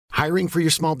Hiring for your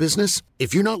small business?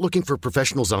 If you're not looking for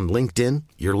professionals on LinkedIn,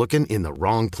 you're looking in the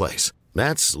wrong place.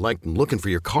 That's like looking for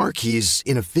your car keys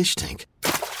in a fish tank.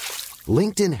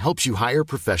 LinkedIn helps you hire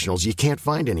professionals you can't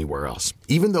find anywhere else,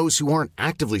 even those who aren't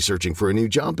actively searching for a new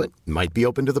job but might be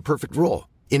open to the perfect role.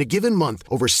 In a given month,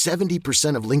 over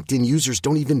 70% of LinkedIn users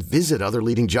don't even visit other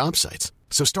leading job sites.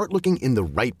 So start looking in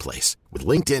the right place. With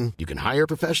LinkedIn, you can hire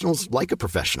professionals like a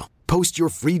professional. Post your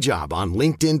free job on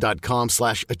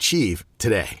linkedin.com/achieve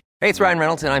today. Hey, it's Ryan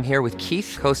Reynolds, and I'm here with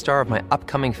Keith, co-star of my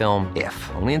upcoming film, If,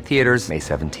 only in theaters May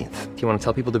 17th. Do you want to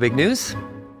tell people the big news?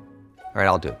 All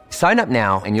right, I'll do it. Sign up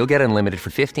now and you'll get unlimited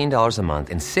for $15 a month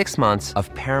and 6 months of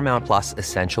Paramount Plus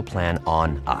Essential Plan on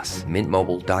us.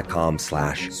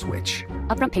 MintMobile.com/switch.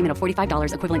 Upfront payment of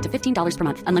 $45 equivalent to $15 per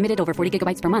month. Unlimited over 40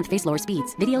 gigabytes per month. Face lower speeds.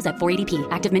 Videos at 480p.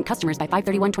 Active Mint customers by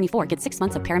 531.24 get 6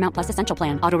 months of Paramount Plus Essential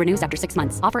Plan. Auto renews after 6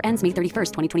 months. Offer ends May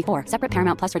 31st, 2024. Separate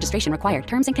Paramount Plus registration required.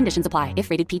 Terms and conditions apply if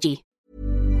rated PG.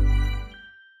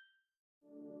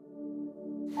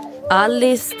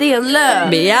 Alice Stenlöf,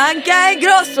 Bianca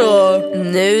Ingrosso.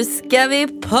 nu ska vi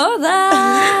podda.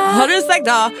 Har du sagt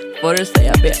A får du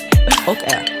säga B och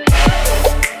Ä.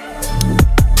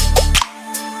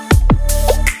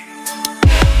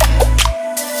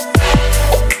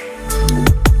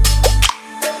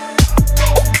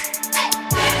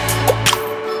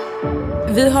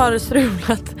 Vi har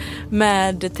strulat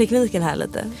med tekniken här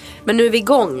lite. Men nu är vi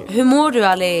igång. Hur mår du,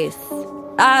 Alice?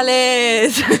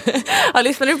 Alice! Jag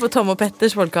lyssnar du på Tom och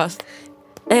Petters podcast?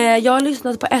 Jag har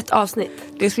lyssnat på ett avsnitt.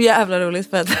 Det är så jävla roligt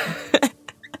för att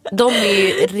de är ju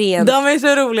rent... de är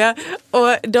så roliga.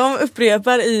 Och de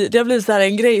upprepar det har blivit så här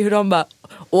en grej hur de bara: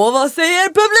 "Och vad säger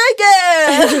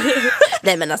publiken?"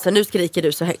 Nej men alltså, nu skriker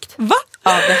du så högt. Va?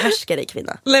 Ja, behärskar dig,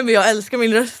 kvinna. Nej men jag älskar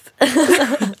min röst.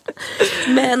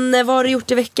 Men vad har du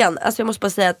gjort i veckan? Alltså jag måste bara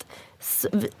säga att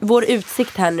vår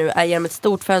utsikt här nu är genom ett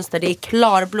stort fönster. Det är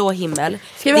klarblå himmel.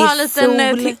 Ska vi ha en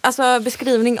liten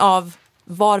beskrivning av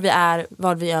var vi är,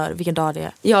 vad vi gör, vilken dag det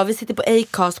är? Ja, vi sitter på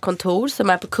Acast kontor som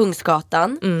är på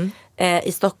Kungsgatan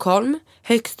i Stockholm.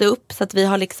 Högst upp, så att vi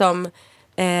har liksom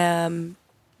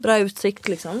bra utsikt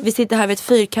liksom. Vi sitter här vid ett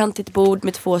fyrkantigt bord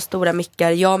med 2 stora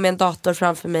mickar. Jag med en dator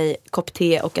framför mig, kopp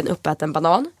te och en uppäten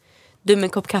banan. Du med en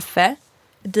kopp kaffe.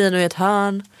 Dino i ett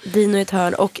hörn.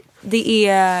 Och det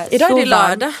är idag så är det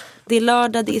lördag. Varmt. Det är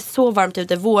lördag, det är så varmt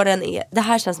ute. Det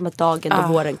här känns som att dagen då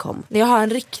våren kom. Jag har en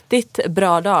riktigt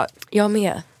bra dag. Jag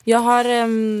med. Jag har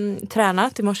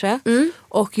tränat i morse.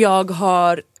 Och jag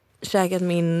har käkat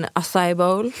min acai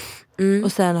bowl.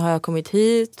 Och sen har jag kommit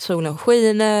hit. Solen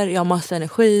skiner, jag har massa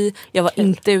energi. Jag var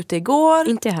inte ute igår.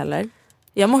 Inte heller.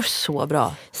 Jag mår så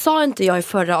bra. Sa inte jag i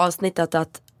förra avsnittet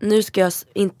att nu ska jag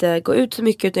inte gå ut så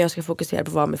mycket utan jag ska fokusera på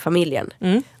att vara med familjen.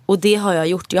 Och det har jag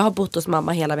gjort. Jag har bott hos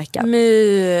mamma hela veckan.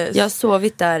 Mys. Jag har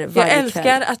sovit där varje Jag älskar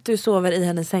kväll. att du sover i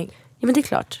hennes säng. Ja men det är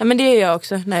klart. Ja men det gör jag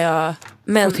också när jag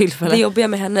får tillfälle. Det jobbiga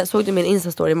med henne, såg du min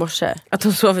Insta-story i morse? Att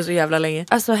hon sover så jävla länge.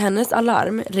 Alltså hennes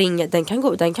alarm ringer,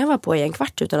 den kan vara på i en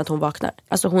kvart utan att hon vaknar.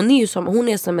 Alltså hon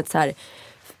är som ett så här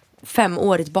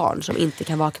 5-årigt barn som inte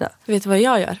kan vakna. Vet du vad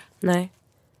jag gör? Nej.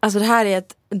 Alltså det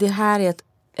här är ett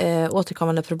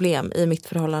återkommande problem i mitt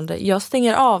förhållande. Jag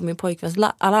stänger av min pojkväns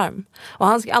alarm. Och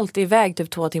han ska alltid iväg typ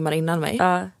 2 timmar innan mig.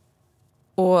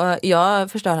 Och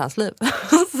jag förstör hans liv.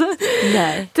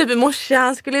 Nej. Typ i morse,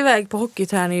 han skulle iväg på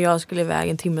hockeyträning och jag skulle iväg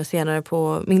en timme senare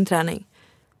på min träning.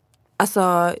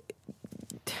 Alltså,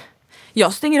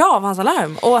 jag stänger av hans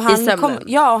alarm. Och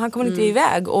han kommer inte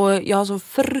iväg. Och jag har så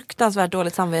fruktansvärt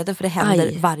dåligt samvete för det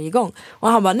händer varje gång. Och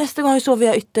han bara, nästa gång sover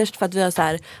jag ytterst för att vi har så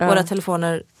här, våra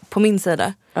telefoner på min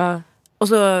sida. Och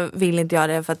så vill inte jag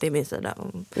det för att det är min sida.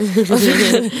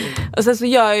 Och sen så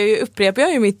upprepar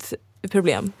jag ju mitt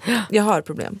problem. Jag har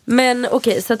problem. Men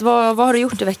okej, så att vad har du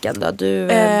gjort i veckan då?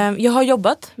 Jag har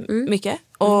jobbat mycket.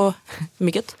 Och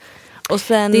mycket. Och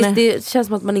sen... det känns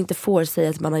som att man inte får säga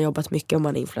att man har jobbat mycket om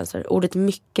man är influencer. Ordet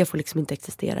mycket får liksom inte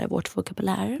existera i vårt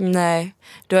vokabulär. Nej,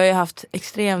 du har ju haft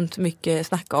extremt mycket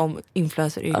snack om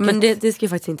influenceryrket. Ja, men det ska jag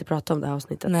faktiskt inte prata om det här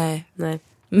avsnittet. Nej.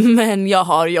 Men jag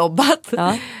har jobbat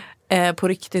på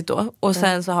riktigt då. Och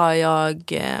sen så har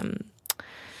jag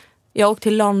åkt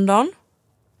till London.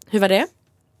 Hur var det?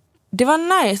 Det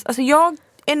var nice. Alltså jag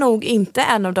är nog inte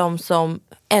en av dem som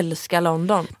älskar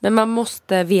London. Men man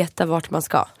måste veta vart man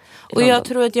ska. Och jag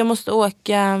tror att jag måste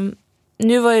åka...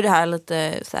 Nu var ju det här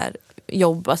lite så här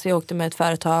jobb. Alltså jag åkte med ett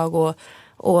företag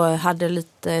och hade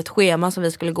lite ett schema som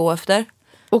vi skulle gå efter.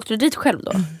 Åkte du dit själv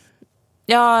då?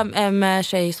 Ja, med en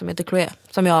tjej som heter Chloe.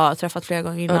 Som jag har träffat flera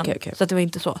gånger innan. Okay. Så att det var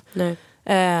inte så. Nej.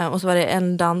 Och så var det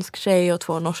en dansk tjej och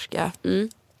 2 norska.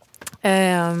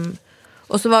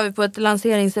 Och så var vi på ett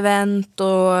lanseringsevent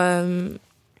och...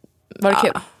 Var det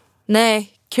kul?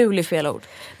 Nej, kul är fel ord.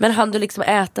 Men hann du liksom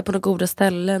äta på några goda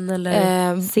ställen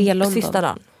eller se London? Sista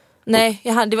dagen. Nej,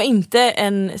 det var inte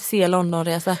en se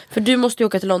London-resa. För du måste ju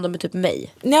åka till London med typ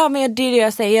mig. Ja, men det är det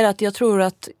jag säger, att jag tror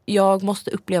att jag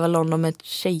måste uppleva London med ett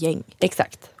tjejgäng.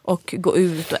 Exakt. Och gå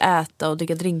ut och äta och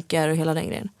dricka drinkar och hela den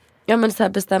grejen. Ja, men så här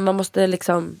bestämma, man måste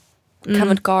liksom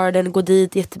Covent Garden, gå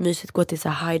dit, jättemysigt, gå till så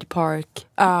här Hyde Park,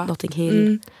 Notting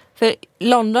Hill. För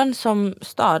London som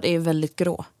stad är väldigt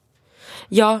grå.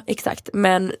 Ja, exakt.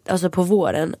 Men alltså på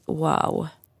våren, wow.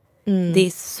 Det är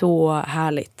så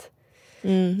härligt.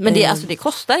 Men det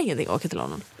kostar ingenting att åka till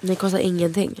London. Det kostar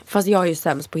ingenting. Fast jag är ju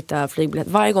sämst på att hitta flygbiljett.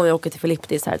 Varje gång jag åker till Philippe,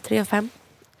 det är så här 3-5.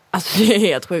 Alltså det är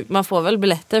helt sjukt. Man får väl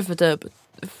biljetter för typ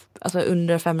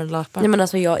under 500 lappar. Nej, men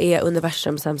alltså jag är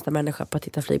universums sämsta människa på att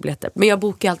hitta flygbiljetter. Men jag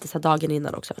bokar alltid så här dagen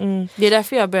innan också. Det är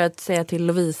därför jag har börjat säga till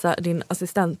Lovisa, din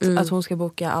assistent, att hon ska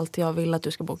boka allt jag vill att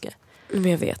du ska boka.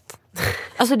 Men jag vet.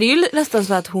 Alltså det är ju nästan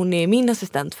så att hon är min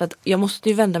assistent. För att jag måste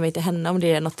ju vända mig till henne om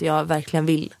det är något jag verkligen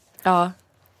vill. Ja,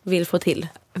 vill få till.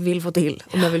 Om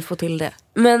jag vill få till det.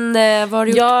 Men vad har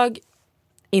du gjort? Jag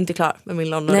är inte klar med min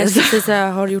London. Nej, precis,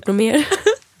 har du gjort något mer?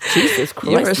 Jesus Christ,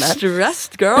 you're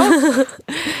stressed girl.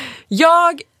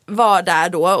 Jag var där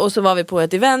då och så var vi på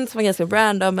ett event som var ganska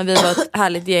random, men vi var ett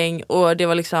härligt gäng och det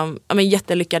var liksom en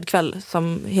jättelyckad kväll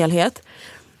som helhet.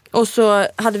 Och så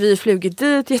hade vi flugit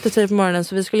dit jättetidigt på morgonen,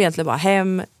 så vi skulle egentligen bara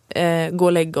hem, gå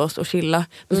och lägga oss och chilla.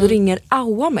 Men så ringer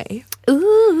Aua mig.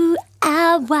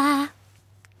 Aua.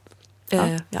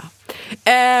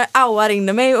 Aua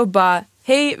ringde mig och bara,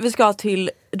 hej, vi ska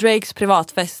till Drakes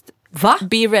privatfest. Va?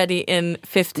 Be ready in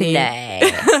 15.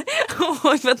 Nej.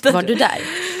 Var du där?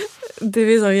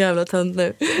 Du är så jävla tönt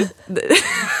nu.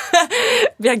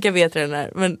 Bianca vet redan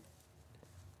här, men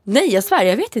nej, jag svär,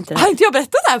 jag vet inte det här. Har inte jag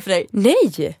berättat det här för dig?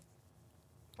 Nej.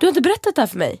 Du har inte berättat det här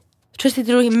för mig. Jag tror att du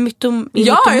sitter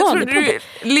jag trodde du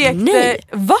lekte. Nej.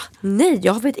 Va? Nej,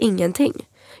 jag vet ingenting.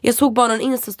 Jag såg bara någon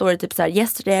Insta-story typ såhär,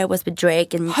 yesterday I was with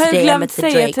Drake and har today jag I met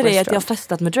glömt säga till dig att jag har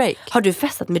festat med Drake? Har du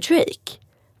festat med Drake?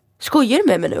 Skojar du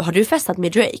med mig nu? Har du festat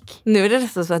med Drake? Nu är det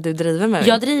nästan så att du driver med mig.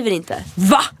 Jag driver inte.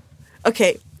 Va?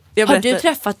 Okej. Har du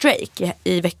träffat Drake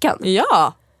i veckan?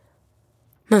 Ja.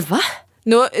 Men va?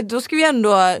 Då ska vi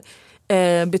ändå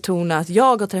betona att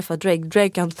jag har träffat Drake.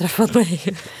 Drake har inte träffat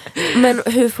mig. Men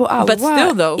hur får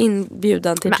Aua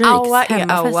inbjudan till Drakes Aua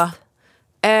hemmafest?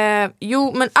 Är Aua.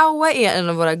 Jo, men Aua är en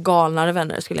av våra galnare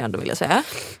vänner, skulle jag ändå vilja säga.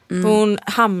 Hon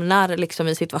hamnar liksom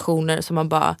i situationer som man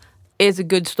bara, it's a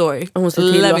good story. Hon ser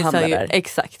till att hamna där.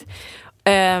 Exakt.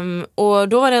 Och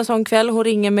då var det en sån kväll, hon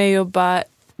ringer mig och bara,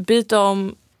 byt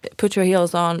om, put your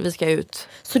heels on, vi ska ut.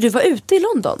 Så du var ute i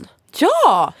London?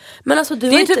 Ja! Men alltså, det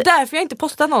är inte därför jag inte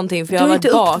postat någonting, för jag har inte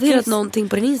uppdaterat någonting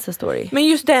på din Insta-story. Men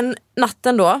just den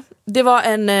natten då, det var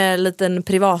en liten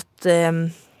privat,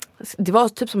 det var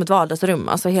typ som ett vardagsrum.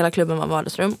 Alltså hela klubben var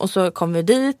vardagsrum. Och så kom vi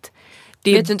dit.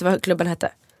 Vet du inte vad klubben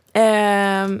hette?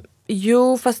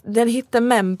 Jo, fast den hittade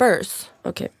Members.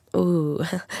 Okej.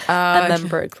 A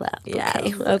member club.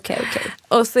 Okej.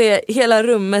 Och så hela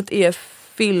rummet är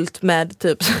fyllt med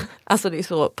typ, alltså det är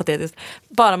så patetiskt,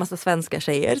 bara massa svenska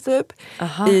tjejer typ.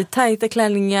 I tajta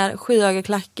klänningar, skyhöga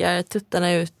klackar,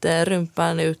 tuttarna ute,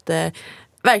 rumpan ute.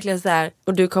 Verkligen så här.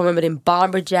 Och du kommer med din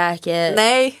bomber jacket.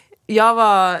 Nej,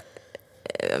 jag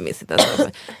minns inte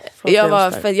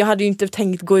ens. Jag hade ju inte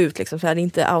tänkt gå ut liksom, för jag hade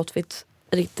inte outfit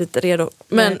riktigt redo.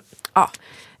 Men ja.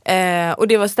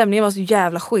 Och stämningen var så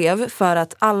jävla skev, för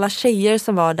att alla tjejer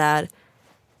som var där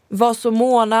var så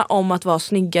måna om att vara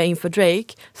snygga inför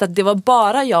Drake, så att det var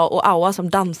bara jag och Aua som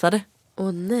dansade.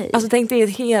 Nej. Alltså tänk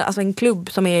dig en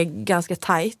klubb som är ganska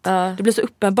tight. Det blir så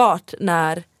uppenbart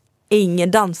när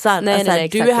ingen dansar. Nej,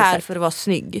 exakt, du är här för att vara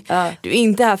snygg. Du är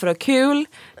inte här för att ha kul.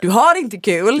 Du har inte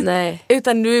kul. Nej.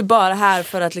 Utan du är bara här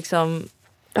för att liksom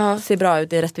se bra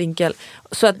ut i rätt vinkel.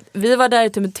 Så att vi var där i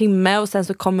typ en timme, och sen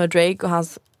så kommer Drake och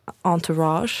hans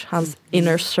entourage, hans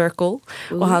inner circle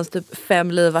och hans typ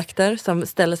 5 livvakter som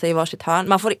ställer sig i varsitt hörn.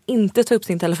 Man får inte ta upp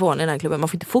sin telefon i den här klubben. Man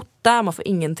får inte fota, man får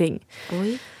ingenting.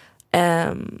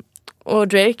 Och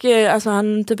Drake, alltså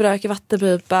han typ röker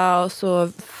vattenpipa, och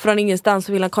så från ingenstans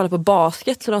så vill han kolla på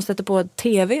basket, så de sätter på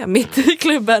tv mitt i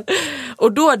klubben.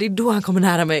 Och det är då han kommer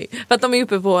nära mig. För att de är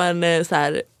uppe på en så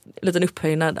här liten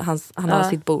upphöjnad. Han har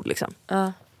sitt bord liksom.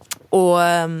 Och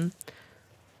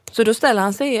så då ställer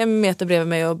han sig en meter bredvid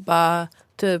mig och bara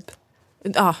typ,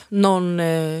 någon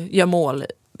gör mål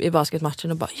i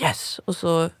basketmatchen och bara yes. Och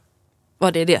så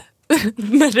var det.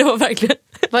 Men det var verkligen...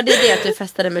 Var det att du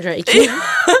festade med Drake?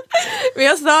 Men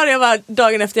jag sa det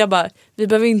dagen efter, jag bara, vi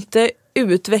behöver inte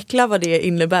utveckla vad det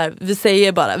innebär. Vi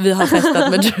säger bara, vi har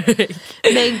festat med Drake.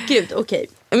 Men gud, okej.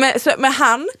 Men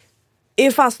han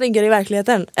är fan snyggare i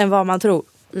verkligheten än vad man tror.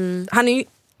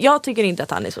 Jag tycker inte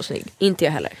att han är så snygg. Inte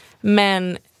jag heller.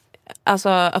 Men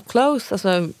alltså up close,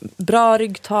 alltså bra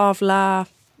ryggtavla.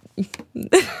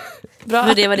 Bra.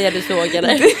 För det var det du såg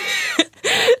eller?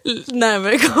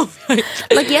 Närmare kom jag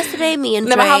inte. Like yesterday me and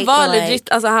Nej, men han var like... legit,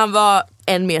 alltså han var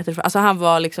 1 meter från, alltså han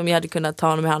var liksom, jag hade kunnat ta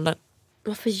honom i handen.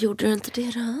 Varför gjorde du inte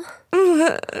det då?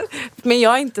 Men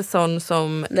jag är inte sån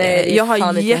som jag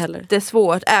har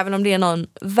jättesvårt, även om det är någon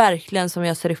verkligen som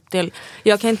jag ser upp till.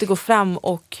 Jag kan inte gå fram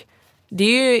och det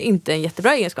är ju inte en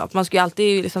jättebra egenskap. Man ska ju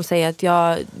alltid liksom säga att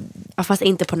jag... Ja, fast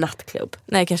inte på nattklubb.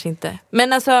 Nej, kanske inte.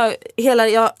 Men alltså,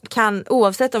 jag kan,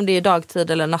 oavsett om det är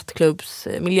dagtid eller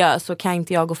nattklubbsmiljö, så kan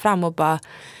inte jag gå fram och bara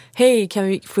hej,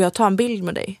 får jag ta en bild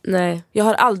med dig? Nej. Jag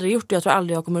har aldrig gjort det, jag tror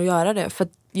aldrig jag kommer att göra det. För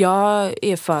jag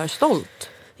är för stolt.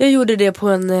 Jag gjorde det på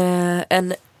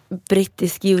en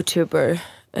brittisk youtuber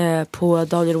på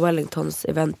Daniel Wellingtons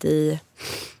event i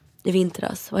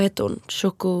vintras. Vad heter hon?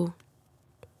 Choco...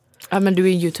 Ja, men du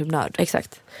är en YouTube-nörd.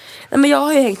 Exakt. Nej, men jag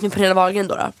har ju hängt med Pernilla Wahlgren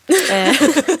då.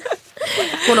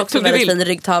 Hon har också en väldigt fin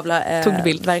ryggtavla. Tog du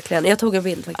bild? Verkligen. Jag tog en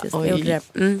bild faktiskt. Jag gjorde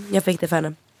det. Jag fick det för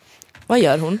henne. Vad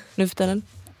gör hon nu för tiden?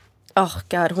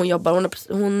 God, hon jobbar.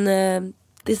 Hon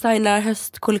designar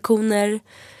höstkollektioner.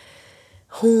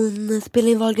 Hon spelar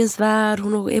in Wahlgrens värld.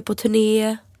 Hon är på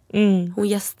turné. Hon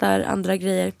gästar andra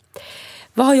grejer.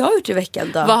 Vad har jag gjort i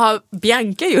veckan då? Vad har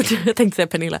Bianca gjort? Jag tänkte säga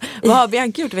Pernilla. Vad har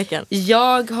Bianca gjort i veckan?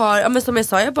 Jag har, men som jag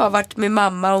sa, jag har bara varit med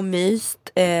mamma och myst.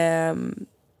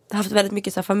 Haft väldigt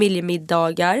mycket så här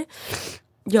familjemiddagar.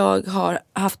 Jag har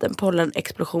haft en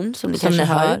pollenexplosion som ni kanske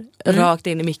hör. Rakt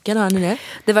in i micken, hör ni det?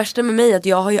 Det värsta med mig är att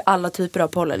jag har ju alla typer av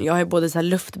pollen. Jag har ju både så här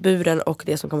luftburen och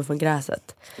det som kommer från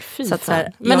gräset. Så att så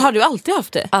här, men har du alltid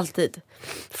haft det? Alltid.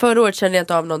 Förra året kände jag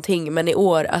inte av någonting, men i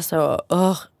år alltså...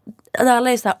 När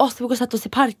alla är såhär, ska vi gå och sätta oss i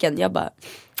parken? Jag bara,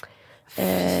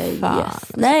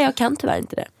 yes. Nej, jag kan tyvärr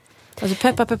inte det.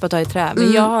 Alltså peppa ta i trä.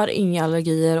 Men jag har inga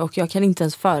allergier och jag kan inte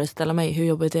ens föreställa mig hur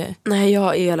jobbigt det är. Nej,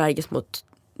 jag är allergisk mot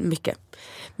mycket.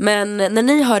 Men när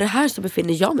ni hör det här så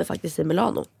befinner jag mig faktiskt i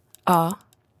Milano. Ja.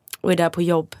 Och är där på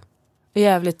jobb.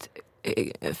 Jävligt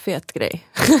fet grej.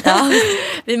 Ja,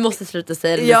 vi måste sluta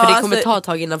säga det nu, för det kommer ta ett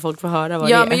tag innan folk får höra vad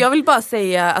det är. Ja, men jag vill bara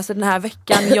säga, alltså den här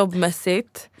veckan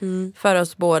jobbmässigt för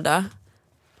oss båda.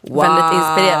 Wow. Väldigt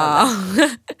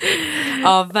inspirerande.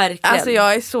 Ja, verkligen. Alltså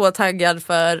jag är så taggad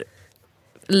för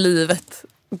livet.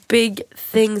 Big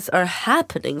things are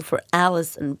happening for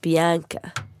Alice and Bianca.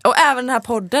 Och även den här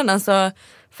podden, alltså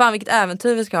fan vilket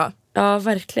äventyr vi ska ha. Ja,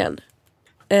 verkligen.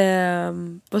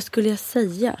 Vad skulle jag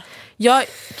säga? Jag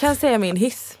kan säga min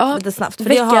hiss lite snabbt. För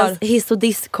veckans hiss och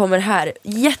diss kommer här.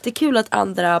 Jättekul att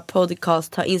andra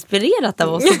podcast har inspirerat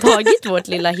av oss och tagit vårt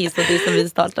lilla hiss och diss som vi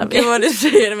startar med. Det var du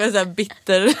säger med så här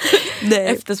bitter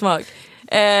eftersmak.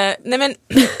 Nej, men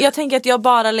jag tänker att jag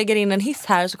bara lägger in en hiss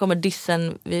här, så kommer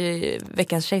dissen vid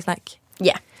veckans tjejsnack.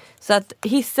 Yeah. Så att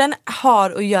hissen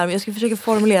har att göra med, jag ska försöka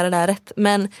formulera det här rätt,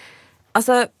 men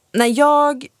alltså när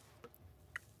jag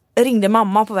ringde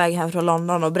mamma på väg hem från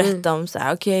London och berättade om så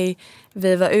här, okej,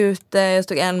 vi var ute, jag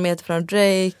stod 1 meter från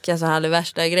Drake, alltså hade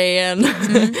värsta grejen.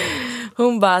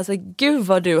 Hon bara, alltså gud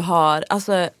vad du har,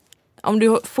 alltså om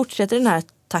du fortsätter den här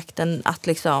takten att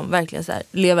liksom verkligen så här,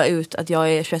 leva ut att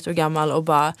jag är 21 år gammal och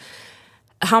bara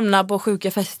hamna på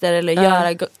sjuka fester eller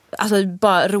göra alltså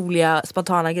bara roliga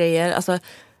spontana grejer, alltså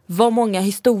vad många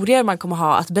historier man kommer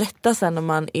ha att berätta sen när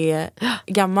man är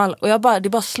gammal. Och det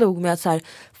bara slog mig att så här,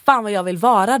 fan vad jag vill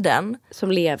vara den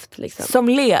som levt liksom. Som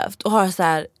levt och har så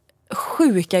här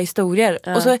sjuka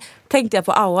historier. Och så tänkte jag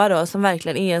på Aua då, som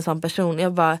verkligen är en sån person.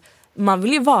 Jag bara, man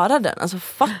vill ju vara den. Alltså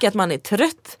fuck att man är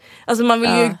trött. Alltså man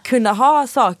vill ju kunna ha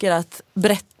saker att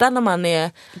berätta när man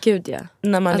är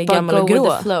när man är gammal och grå.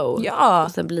 With the flow. Ja.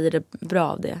 Och sen blir det bra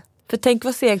av det. För tänk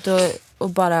vad segt och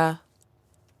bara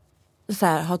så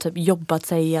här, har typ jobbat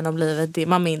sig genom livet.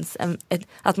 Man minns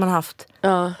att man haft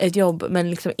ett jobb, men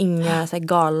liksom inga så här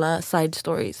galna side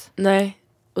stories. Nej,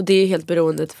 och det är helt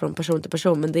beroende från person till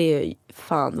person, men det är ju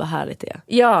fan vad härligt det är.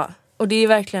 Ja, och det är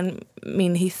verkligen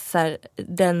min hissar,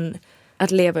 den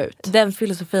att leva ut. Den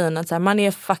filosofin att så här, man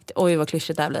är faktiskt, oj vad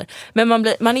klyschigt det här blir. Men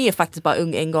man är faktiskt bara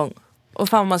ung en gång. Och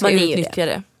fan man ska utnyttja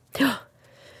det. Ja.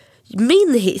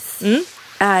 Min hiss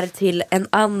är till en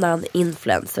annan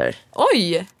influencer.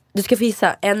 Oj! Du ska få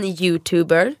gissa, en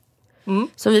youtuber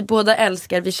som vi båda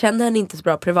älskar. Vi känner henne inte så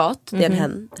bra privat. Det är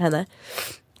en henne.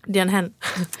 Det är en hen.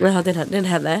 Ja, det är en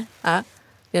henne. Ja,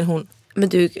 det är en hon. Men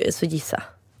du, så gissa.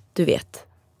 Du vet.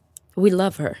 We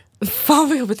love her. Fan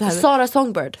vad jobbigt det här är. Sarah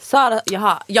Songbird. Sarah,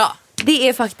 jaha, ja. Det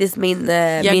är faktiskt min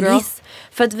hiss.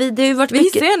 För att det har varit vi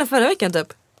hissade henne förra veckan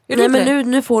typ. Nej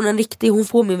men nu får hon en riktig, hon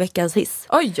får min veckans hiss.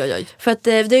 Oj. För att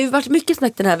det har ju varit mycket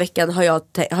snack den här veckan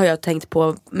har jag tänkt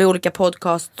på med olika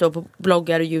podcasts och på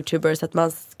bloggar och youtubers att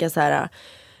man ska så här,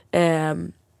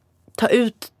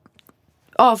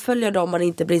 avfölja dem man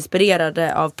inte blir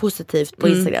inspirerade av positivt på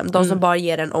Instagram. De som bara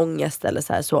ger en ångest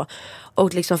eller så.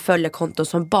 Och liksom följa konton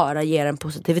som bara ger en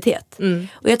positivitet.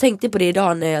 Och jag tänkte på det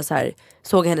idag när jag så här,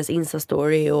 såg hennes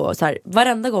Insta-story. Och så här,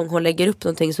 varenda gång hon lägger upp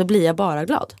någonting så blir jag bara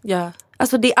glad. Ja.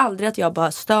 Alltså det är aldrig att jag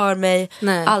bara stör mig.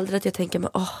 Nej. Aldrig att jag tänker mig,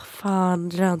 fan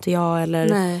det är inte jag.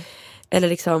 Eller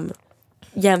liksom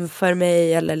jämför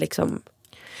mig eller liksom.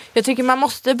 Jag tycker man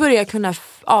måste börja kunna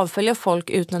avfölja folk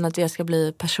utan att det ska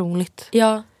bli personligt.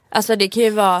 Ja. Alltså det kan ju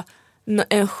vara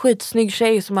en skitsnygg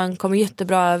tjej som man kommer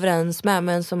jättebra överens med,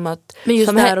 men som att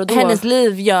som hennes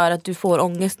liv gör att du får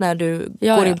ångest när du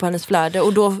går in på hennes flöde.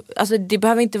 Och då, alltså det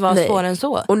behöver inte vara svårare än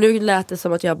så. Och nu lät det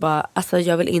som att jag bara, alltså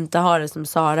jag vill inte ha det som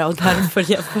Sara och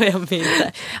därför jämför jag mig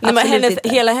inte. Nej, men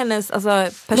hela hennes alltså,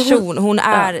 person, hon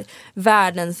är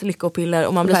världens lyckopiller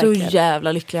och man blir så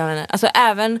jävla lycklig av henne. Alltså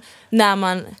även när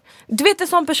man, du vet en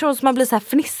sån person som man blir så här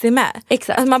fnissig med.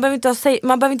 Exakt. Alltså, man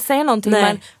behöver inte säga någonting.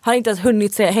 Man har inte ens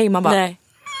hunnit säga hej, man bara. Nej.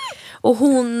 Och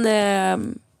hon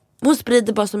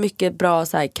sprider bara så mycket bra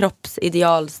så här,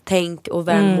 kroppsidealstänk och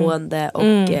välmående och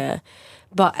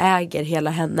bara äger hela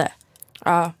henne.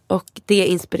 Ja. Och det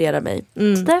inspirerar mig.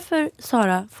 Så därför,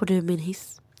 Sara, får du min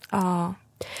hiss. Ja.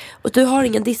 Och du har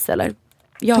ingen diss eller?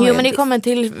 Jo, men det kommer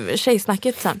till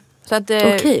tjejsnacket sen. Så att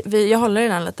jag håller i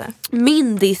den lite.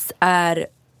 Min diss är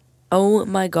oh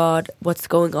my god, what's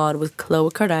going on with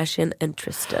Khloe Kardashian and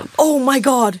Tristan. Oh my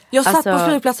god, jag satt på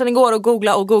flygplatsen igår och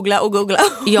googlade.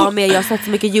 Ja, men jag har sett så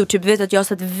mycket YouTube. Vet att jag har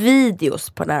sett videos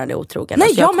på när han är otrogen. Nej,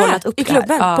 alltså, jag med, kollat upp i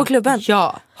klubben, på klubben.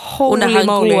 Ja, och när han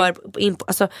går in på,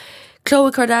 alltså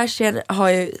Khloe Kardashian har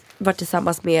ju varit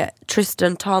tillsammans med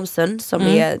Tristan Thompson som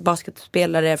är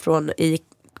basketspelare i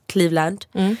Cleveland.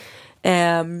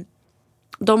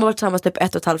 De har varit tillsammans typ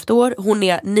 1,5 år. Hon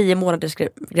är 9 månader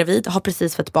gravid. Har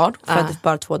precis fött barn. Föddes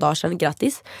bara 2 dagar sedan.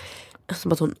 Grattis.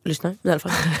 Som att hon lyssnar i alla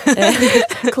fall.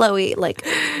 Khloe, like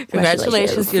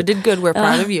congratulations, you did good, we're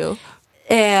proud of you.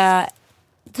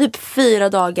 Typ 4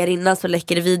 dagar innan så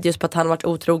läcker det videos på att han varit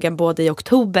otrogen både i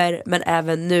oktober men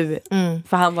även nu.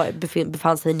 För han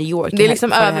befann sig i New York. Det är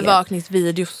liksom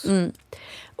övervakningsvideos.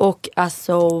 Och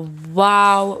alltså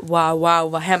wow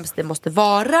vad hemskt det måste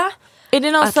vara. Är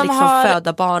det någon att som liksom har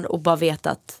föda barn och bara veta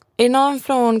att är det någon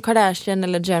från Kardashian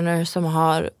eller Jenner som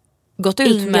har gått ut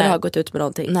ingen har gått ut med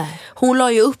någonting? Nej. Hon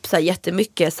la ju upp så här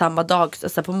jättemycket samma dag,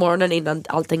 alltså på morgonen innan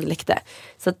allting läckte.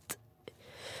 Så att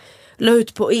la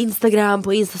ut på Instagram,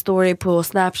 på Instastory, på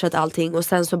Snapchat, allting. Och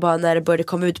sen så bara när det började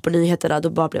komma ut på nyheterna, då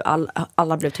bara blev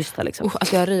alla blev tysta liksom.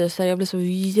 Alltså jag ryser, jag blir så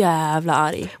jävla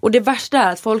arg. Och det värsta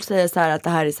är att folk säger så här att det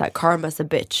här är så här karma's a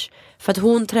bitch. För att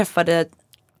hon träffade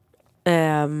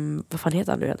vad fan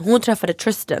heter han nu igen? Hon träffade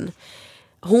Tristan.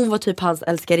 Hon var typ hans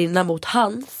älskarinna mot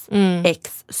hans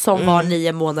ex som var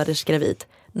 9 månaders gravid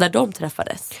när de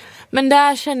träffades. Men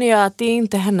där känner jag att det är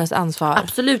inte hennes ansvar.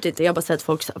 Absolut inte, jag har bara sett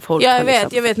folk jag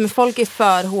vet, men folk är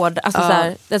för hårda. Alltså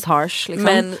såhär, that's harsh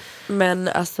liksom. Men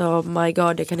alltså my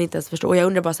god, jag kan inte ens förstå. Och jag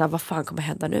undrar bara såhär, vad fan kommer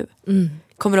hända nu?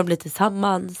 Kommer de bli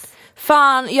tillsammans?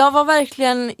 Fan,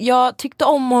 jag tyckte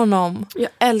om honom. Jag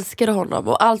älskade honom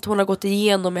och allt hon har gått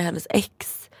igenom med hennes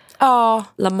ex.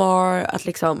 Lamar, att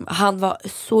liksom han var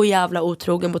så jävla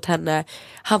otrogen mot henne,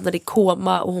 hamnade i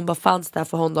koma och hon bara fanns där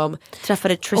för honom,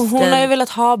 träffade Tristan. Och hon har ju velat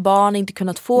ha barn, inte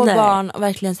kunnat få barn och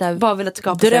verkligen så här, bara velat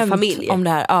skapa en familj om det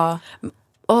här.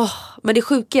 Men det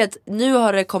sjuka är att nu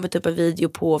har det kommit upp en video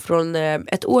på från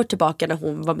 1 år tillbaka när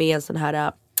hon var med i en sån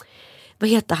här vad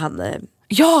heter han?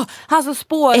 Ja, han som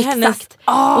spår hennes.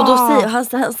 Och då säger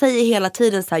han säger hela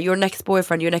tiden så här, your next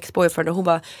boyfriend. Och hon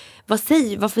bara,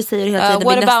 varför säger du hela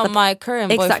tiden what about my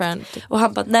current boyfriend? Och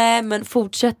han bara, nej men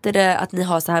fortsätter det att ni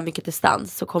har så här mycket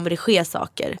distans så kommer det ske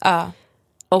saker.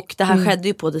 Och det här skedde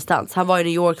ju på distans. Han var i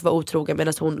New York, var otrogen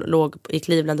medan hon låg i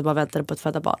Cleveland och bara väntade på att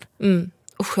föda barn.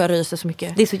 Usch, jag ryser så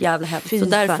mycket. Det är så jävla hemskt. Så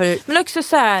därför... Men också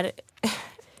så här,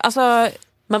 alltså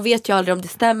man vet ju aldrig om det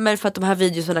stämmer för att de här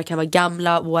videorna kan vara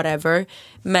gamla, whatever.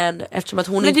 Men eftersom att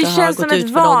hon inte har gått ut för någonting. Men det känns som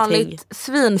ett vanligt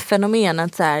svinfenomen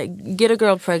att så här, get a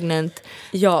girl pregnant.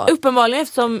 Ja. Uppenbarligen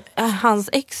eftersom hans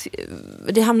ex,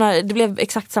 det blev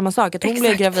exakt samma sak. Att hon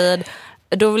blev gravid.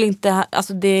 Då vill inte,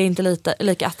 alltså det är inte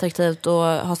lika attraktivt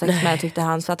att ha sex med, tyckte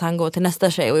han. Så att han går till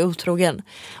nästa tjej och är otrogen.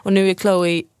 Och nu är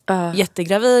Khloe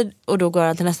jättegravid och då går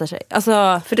han till nästa tjej.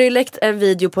 Alltså, för det är läckt en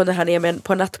video på när han är med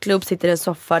på en nattklubb, sitter i en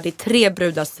soffa. Det är 3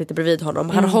 brudar som sitter bredvid honom.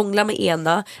 Han hånglar med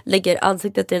ena, lägger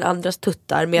ansiktet i den andras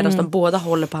tuttar medan de båda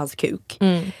håller på hans kuk.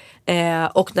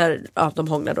 Och när de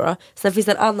hånglar då. Sen finns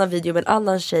det en annan video med en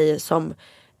annan tjej som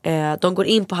de går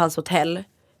in på hans hotell.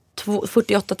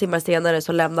 48 timmar senare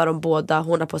så lämnar de båda.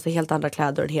 Hon har på sig helt andra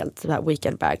kläder och en helt så här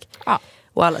weekend bag.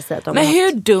 Och alla säger att de men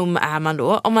hur dum är man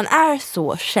då om man är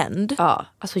så känd? Ja,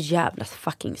 alltså jävla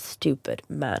fucking stupid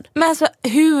man. Men alltså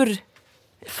hur...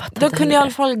 Då kunde jag i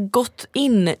alla fall gått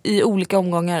in i olika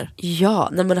omgångar. Ja,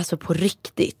 nej men alltså på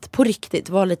riktigt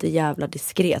var lite jävla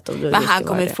diskret om du. Men han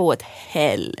kommer få ett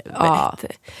helvete. Ja.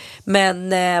 Men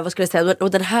vad skulle jag säga,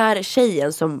 och den här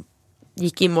tjejen som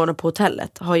gick in med honom på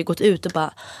hotellet har ju gått ut och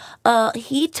bara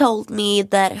he told me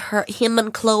that him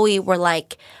and Chloe were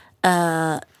like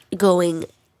going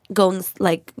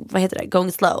like, vad heter det,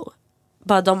 going slow.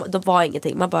 Bara de var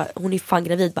ingenting. Man bara, hon är fan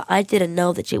gravid. Bara, I didn't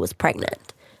know that she was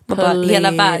pregnant. Man bara,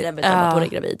 hela världen vet att hon är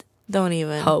gravid. Don't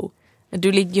even.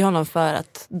 Du ligger ju honom för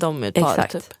att de är ett par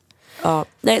typ. Ja,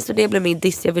 nej, så det blev min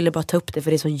diss. Jag ville bara ta upp det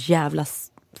för det är så jävla,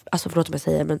 alltså förlåt om jag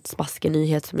säger, men smaskig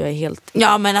nyhet som jag är helt...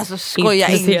 Ja men alltså skoja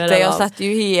inte. Jag satt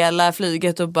ju hela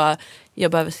flyget och bara,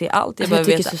 jag behöver se allt. Jag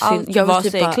behöver veta allt. Vad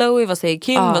säger bara, Chloe, vad säger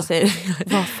Kim, vad säger...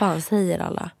 Vad fan säger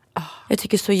alla? Jag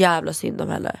tycker så jävla synd om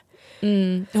henne.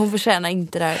 Hon förtjänar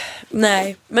inte det här.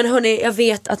 Nej, men hörni, jag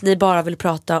vet att ni bara vill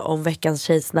prata om veckans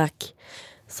tjejsnack.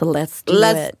 Så let's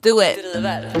do it.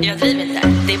 Jag driver inte,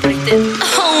 det är på riktigt.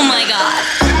 Oh my god.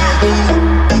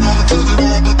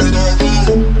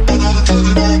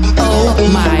 Oh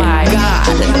my god.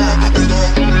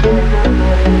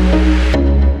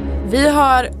 Vi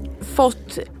har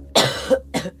fått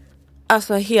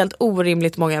alltså helt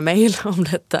orimligt många mejl om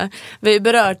detta. Vi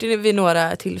berört det vid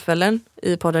några tillfällen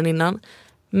i podden innan.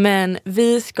 Men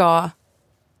vi ska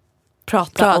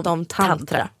prata om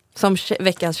tantra. Som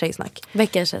veckans tjejsnack.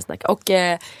 Veckans tjejsnack. Och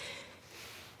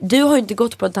du har ju inte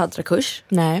gått på en tantrakurs.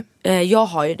 Nej. Jag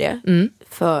har ju det.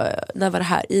 För, när var det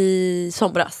här? I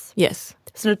somras. Yes.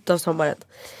 Slutet av sommaren.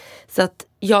 Så att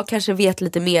jag kanske vet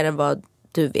lite mer än vad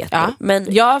du vet. Ja.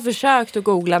 Men jag har försökt att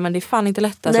googla men det är fan inte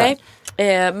lätt alltså. Nej.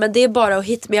 Men det är bara att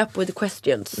hit me up with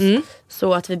questions.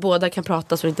 Så att vi båda kan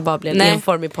prata så det inte bara blir en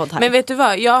enformig podd här. Men vet du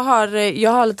vad? Jag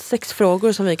har lite 6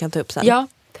 frågor som vi kan ta upp sen. Ja.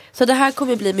 Så det här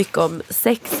kommer bli mycket om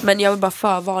sex. Men jag vill bara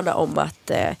förvarna om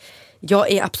att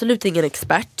jag är absolut ingen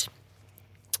expert.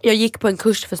 Jag gick på en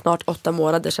kurs för snart 8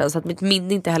 månader sedan. Så att mitt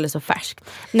minne inte heller så färskt.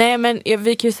 Nej men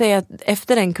vi kan ju säga att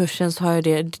efter den kursen så har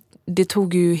jag det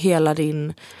tog ju hela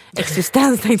din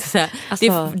existens tänkte jag säga.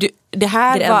 Alltså, det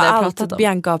här var allt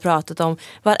Bianca har pratat om.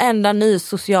 Varenda ny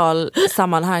social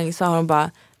sammanhang så har hon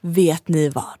bara, vet ni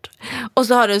vad? Och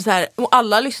så har du så här, och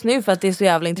alla lyssnar ju för att det är så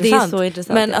jävla intressant. Det är så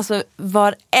intressant. Men alltså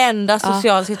varenda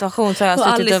social situation så har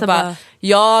jag suttit och bara,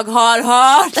 jag har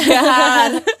hört det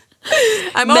här.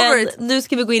 Men nu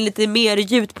ska vi gå in lite mer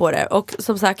djupt på det. Och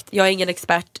som sagt, jag är ingen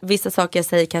expert. Vissa saker jag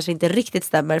säger kanske inte riktigt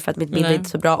stämmer för att mitt minne är inte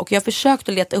så bra. Och jag har försökt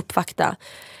att leta upp fakta.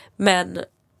 Men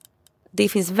det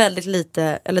finns väldigt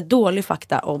lite, eller dålig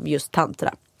fakta om just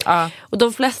tantra. Och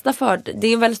de flesta det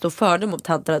är en väldigt stor fördom om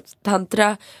tantra.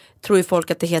 Tantra tror ju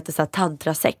folk att det heter så här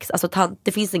tantrasex. Alltså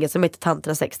det finns inget som heter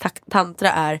tantrasex.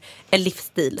 Tantra är en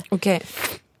livsstil. Okej.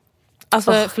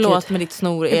 Alltså förlåt med ditt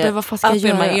snor är vad fan ska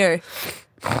jag göra?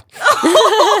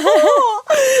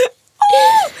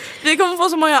 Vi kommer få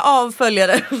så många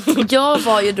avföljare. Jag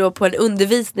var ju då på en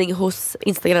undervisning hos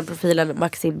Instagram-profilen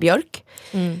Maxine Björk.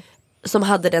 Som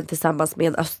hade den tillsammans med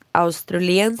en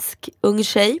australiensk ung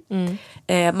tjej.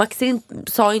 Maxine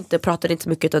pratade inte så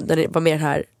mycket utan det var mer den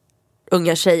här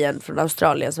unga tjejen från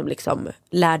Australien som liksom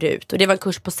lärde ut. Och det var en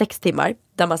kurs på 6 timmar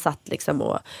där man satt liksom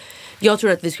och jag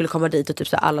trodde att vi skulle komma dit och typ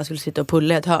så alla skulle sitta och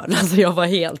pulla ett hörn. Alltså jag var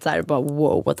helt så här bara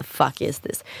wow, what the fuck is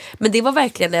this? Men det var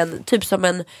verkligen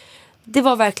det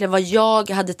var verkligen vad jag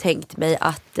hade tänkt mig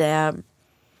att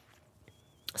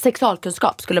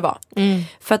sexualkunskap skulle vara.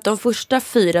 För att de första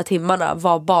 4 timmarna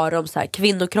var bara om så här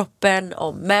kvinnokroppen,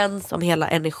 om mens, om hela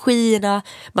energierna.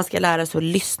 Man ska lära sig att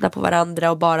lyssna på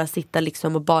varandra och bara sitta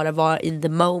liksom och bara vara in the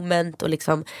moment och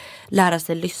liksom lära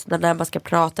sig lyssna när man ska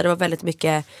prata. Det var väldigt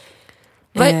mycket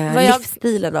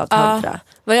livsstilen av tantra.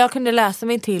 Vad jag kunde läsa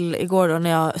mig till igår då när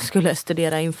jag skulle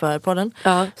studera inför podden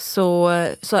så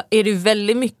är det ju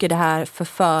väldigt mycket det här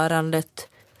förförandet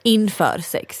inför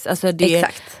sex. Alltså det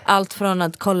är allt från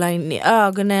att kolla in i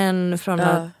ögonen, från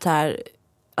att här,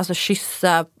 alltså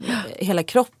kyssa hela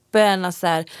kroppen, alltså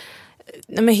här,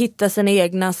 hitta sina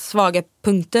egna svaga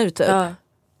punkter typ.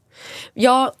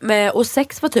 Ja, och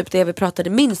sex var typ det vi pratade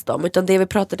minst om, utan det vi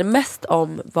pratade mest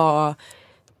om var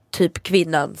typ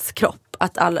kvinnans kropp,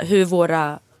 att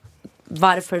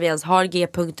varför vi ens har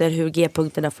g-punkter, hur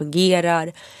g-punkterna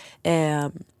fungerar.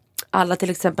 Alla till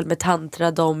exempel med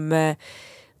tantra, de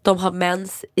har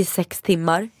mens i 6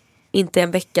 timmar. inte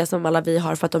en vecka som alla vi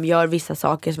har, för att de gör vissa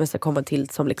saker som jag ska komma till,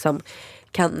 som liksom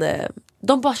kan,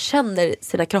 de bara känner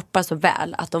sina kroppar så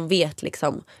väl att de vet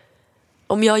liksom,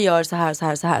 om jag gör så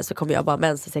här så kommer jag bara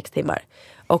mens i 6 timmar.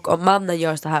 Och om mannen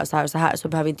gör så här så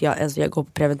behöver inte jag ens gå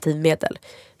på preventivmedel.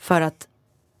 För att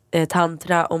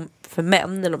tantra för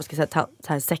män, eller om man ska säga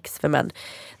så här, sex för män,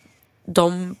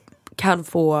 de kan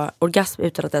få orgasm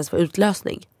utan att ens få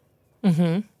utlösning.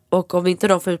 Och om inte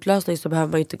de får utlösning så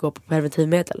behöver man ju inte gå på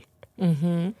preventivmedel.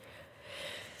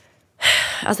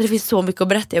 Alltså det finns så mycket att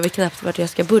berätta. Jag vet knappt vart jag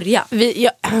ska börja.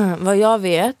 Vad jag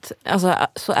vet, alltså,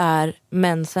 så är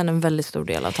mensen en väldigt stor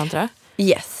del av tantra.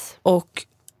 Yes. Och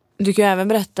du kan ju även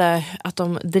berätta att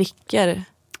de dricker.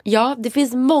 Ja, det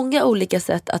finns många olika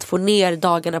sätt att få ner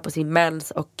dagarna på sin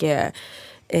mens. Och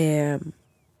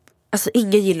alltså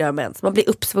ingen gillar mens. Man blir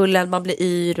uppsvullen, man blir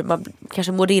yr, man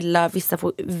kanske mår illa. Vissa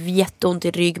får jätteont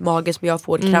i rygg, mage, som jag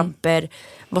får, kramper,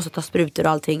 måste ta sprutor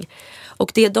och allting.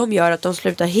 Och det de gör är att de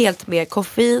slutar helt med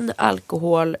koffein,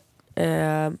 alkohol,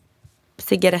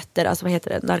 cigaretter, alltså vad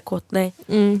heter det? Nej.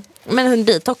 Men en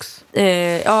detox.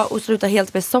 Ja, och slutar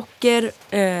helt med socker,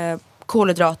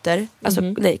 kolhydrater, alltså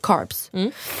carbs.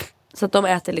 Så att de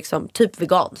äter liksom typ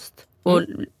veganskt. Och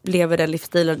lever den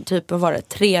livsstilen typ, vad var det,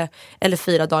 3 eller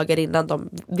 4 dagar innan de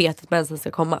vet att mensen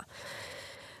ska komma.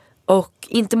 Och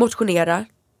inte motionera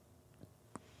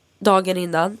dagen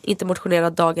innan, inte motionera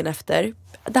dagen efter.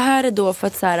 Det här är då för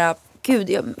att så här,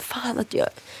 gud, att jag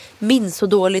minns så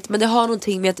dåligt, men det har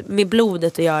någonting med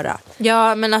blodet att göra.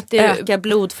 Ja, men att det ökar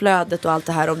blodflödet och allt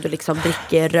det här, om du liksom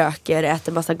dricker, röker,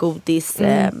 äter massa godis,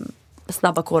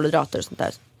 snabba kolhydrater och sånt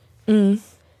där.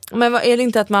 Men är det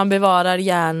inte att man bevarar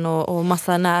järn och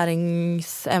massa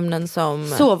näringsämnen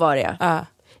som... Så var det, ja.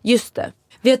 Just det.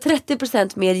 Vi har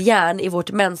 30% mer järn i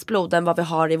vårt mensblod än vad vi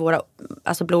har i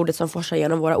alltså blodet som forsar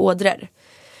genom våra ådror.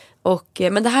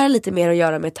 Men det här är lite mer att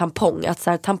göra med tampong. Att så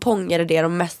här, tamponger är det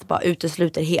de mest bara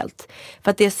utesluter helt.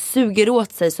 För att det suger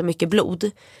åt sig så mycket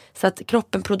blod. Så att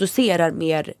kroppen producerar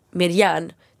mer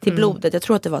järn till blodet. Jag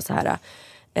tror att det var så här.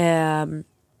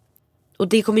 Och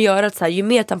det kommer göra att så här, ju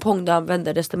mer tampong du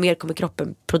använder, desto mer kommer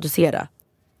kroppen producera.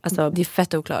 Alltså, det är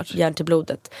fett oklart. Järn till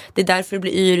blodet. Det är därför du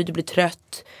blir yr, du blir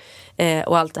trött.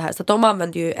 Och allt det här. Så att de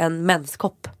använder ju en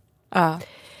menskopp.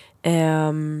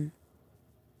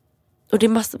 Och det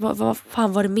måste, vad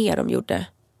fan var det mer de gjorde?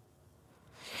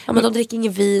 Ja, men de dricker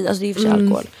ingen vin, alltså det är ju för sig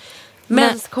alkohol.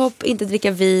 Menskopp, inte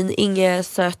dricka vin, inget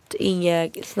sött, inga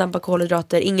snabba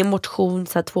kolhydrater, ingen motion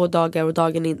så här 2 dagar och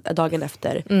dagen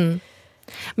efter.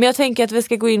 Men jag tänker att vi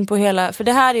ska gå in på hela, för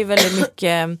det här är väldigt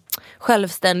mycket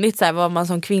självständigt så här, vad man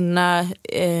som kvinna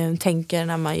tänker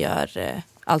när man gör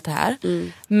allt det här.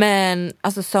 Men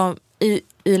alltså som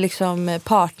i liksom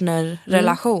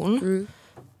partnerrelation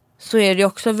så är det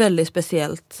också väldigt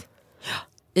speciellt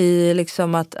i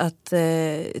liksom att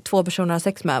 2 personer har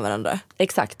sex med varandra.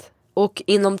 Exakt. Och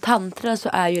inom tantra så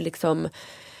är ju liksom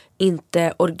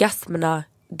inte orgasmerna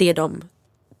det de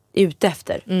är ute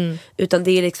efter. Utan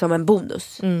det är liksom en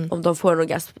bonus om de får en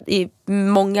orgasm. I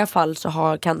många fall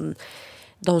så kan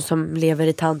de som lever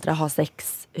i tantra ha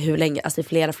sex hur länge, alltså i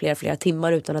flera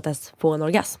timmar utan att ens få en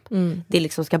orgasm. Det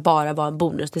liksom ska bara vara en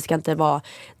bonus. Det ska inte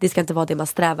vara det man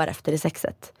strävar efter i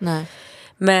sexet. Nej.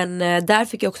 Men där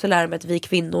fick jag också lära mig att vi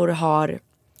kvinnor har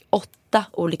 8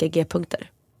 olika G-punkter.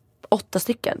 8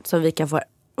 stycken som vi kan få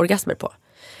orgasmer på.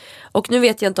 Och nu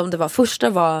vet jag inte om det var, första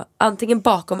var antingen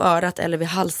bakom örat eller vid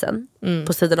halsen,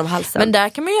 på sidan av halsen. Men där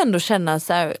kan man ju ändå känna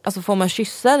så här, alltså får man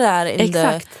kyssa där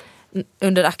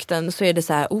under akten så är det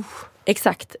så här,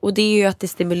 Exakt, och det är ju att det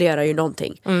stimulerar ju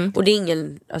någonting. Och det är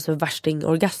ingen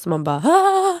värsting-orgasm, man bara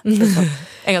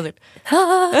en gång till.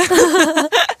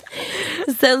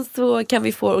 Sen så kan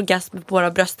vi få orgasm på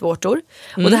våra bröstvårtor.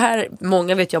 Och det här,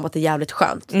 många vet ju om att det är jävligt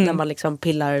skönt när man liksom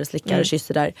pillar, slickar och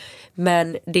kysser där.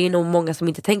 Men det är nog många som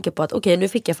inte tänker på att okej, nu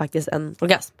fick jag faktiskt en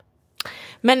orgasm.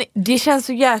 Men det känns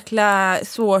så jäkla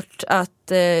svårt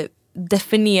att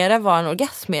definiera vad en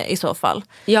orgasm är i så fall.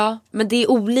 Ja, men det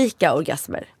är olika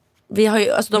orgasmer. Vi har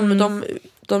ju, alltså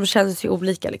de känns ju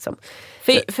olika liksom.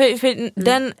 För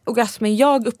den orgasmen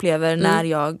jag upplever när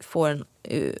jag får en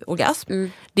orgasm,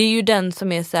 det är ju den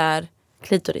som är så här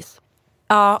klitoris.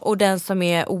 Ja, och den som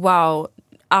är wow,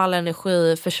 all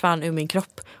energi försvann ur min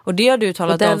kropp. Och det har du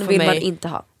talat om för mig. Och den vill man inte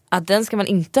ha. Att den ska man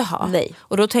inte ha. Nej.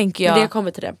 Och då tänker jag, men det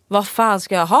kommer till det. Vad fan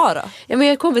ska jag ha då? Ja, men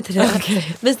jag kommer till det. Okay.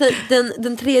 Men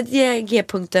den tredje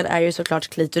G-punkten är ju såklart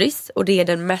klitoris. Och det är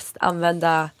den mest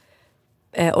använda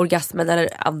orgasmen, eller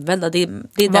använda, det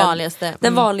är vanligaste.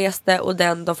 Den vanligaste och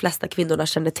den de flesta kvinnorna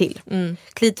känner till.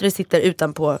 Klitoris sitter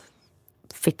utanpå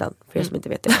fittan, för er som inte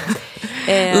vet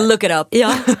det. Look it up.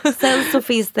 Ja. Sen så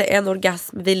finns det en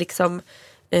orgasm vid liksom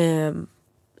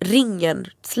ringen,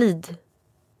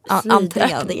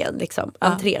 slidöppningen liksom,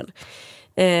 entrén.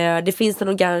 Det finns en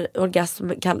orgasm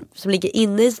som ligger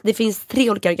inne. Det finns 3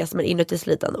 olika orgasmer inuti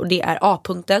slidan. Och det är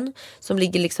A-punkten som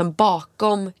ligger liksom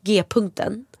bakom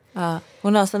G-punkten.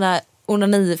 Hon har sådana här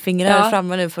onanifingrar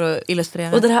framme nu för att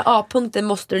illustrera. Och den här A-punkten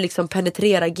måste du liksom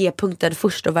penetrera G-punkten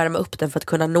först och värma upp den för att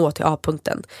kunna nå till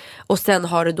A-punkten. Och sen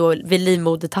har du då vid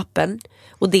livmodertappen.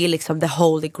 Och det är liksom the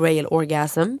holy grail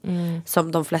orgasm.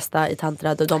 Som de flesta i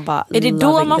tantra, de bara är det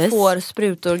då man får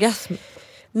sprutorgasm?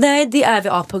 Nej, det är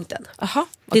vid A-punkten. Aha,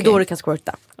 det är då du kan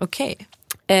squirta. Okej.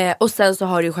 Och sen så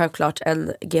har du självklart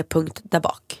en G-punkt där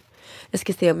bak. Jag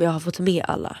ska se om jag har fått med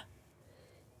alla.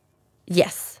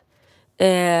 Yes.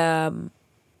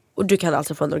 Och du kan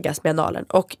alltså få en orgasm i analen.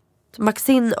 Och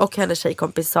Maxine och hennes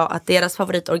tjejkompis sa att deras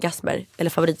favoritorgasmer, eller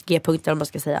favorit G-punkter om man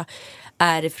ska säga,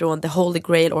 är ifrån the holy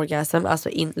grail orgasm, alltså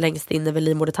längst inne vid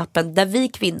livmodertappen. Där vi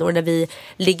kvinnor, när vi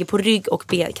ligger på rygg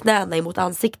och knäna emot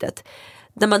ansiktet,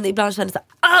 där man ibland känner såhär,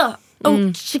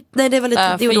 shit, nej det var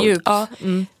lite det för djupt.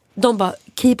 De bara,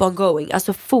 keep on going,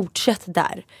 alltså fortsätt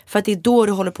där. För att det är då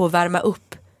du håller på att värma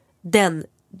upp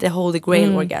the holy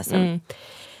grail orgasm.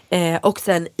 Och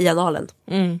sen i analen.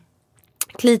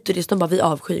 Klitoris, de bara, vi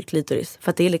avskyr klitoris. För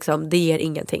att det är liksom, det ger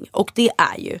ingenting. Och det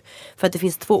är ju för att det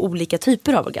finns 2 olika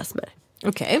typer av orgasmer.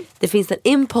 Det finns en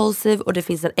impulsive och det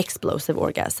finns en explosive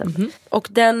orgasm. Och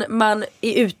den man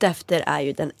är ute efter är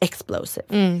ju den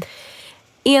explosive.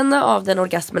 Ena av den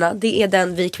orgasmerna, det är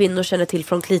den vi kvinnor känner till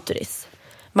från klitoris.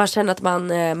 Man känner att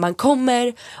man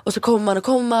kommer, och så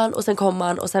kommer man och sen kommer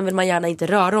man, och sen vill man gärna inte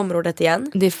röra området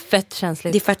igen. Det är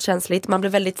fett känsligt. Man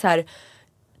blir väldigt så här,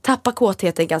 tappar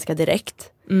kåtheten ganska direkt.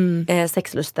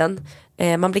 Sexlusten.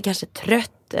 Man blir kanske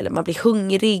trött, eller man blir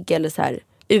hungrig, eller så här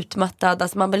utmattad.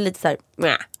 Alltså man blir lite så här.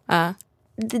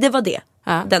 Det var det.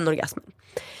 Den orgasmen.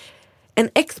 En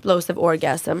explosive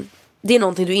orgasm, det är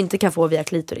någonting du inte kan få via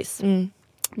klitoris.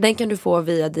 Den kan du få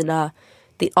via din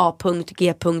A-punkt,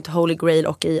 G-punkt, holy grail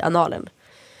och i analen.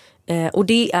 Och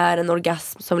det är en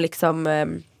orgasm som liksom,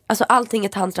 alltså allting i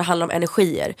tantra handlar om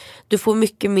energier. Du får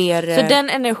mycket mer. Så den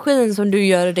energin som du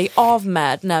gör dig av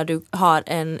med när du har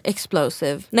en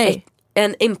explosive,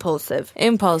 en impulsive.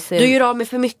 Du gör av med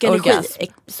för mycket energi.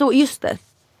 Så just det.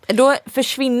 Då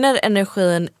försvinner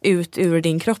energin ut ur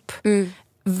din kropp.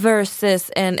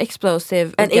 Versus en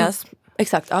explosive orgasm.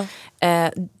 Exakt, ja.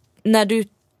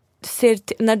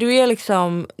 När du är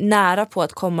liksom nära på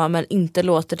att komma men inte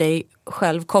låter dig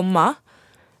själv komma,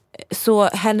 så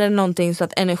händer det någonting så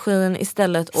att energin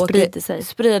istället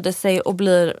sprider sig och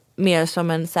blir mer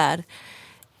som en så här,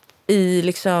 i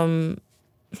liksom,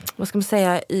 vad ska man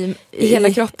säga, i hela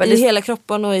kroppen, i hela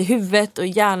kroppen och i huvudet och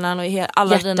hjärnan och i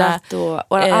alla hjärtat dina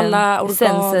och alla organ.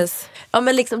 Senses. Ja,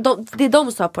 men liksom det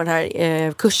de sa på den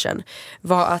här kursen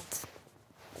var att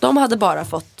de hade bara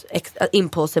fått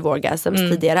impulsive orgasms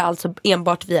tidigare, alltså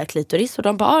enbart via klitoris. Och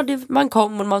de bara, man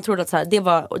kom och man trodde att så här, det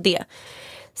var det.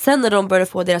 Sen när de började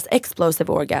få deras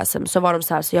explosive orgasm, så var de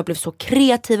så här, så jag blev så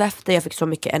kreativ efter, jag fick så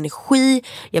mycket energi,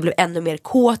 jag blev ännu mer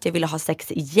kåt, jag ville ha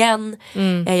sex igen,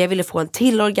 jag ville få en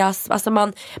till orgasm. Alltså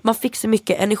man fick så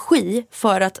mycket energi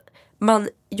för att man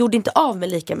gjorde inte av med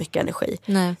lika mycket energi.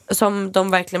 Nej. Som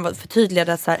de verkligen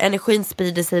förtydligade, att så här, energin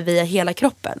sprider sig via hela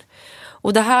kroppen.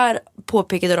 Och det här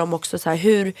påpekade de också så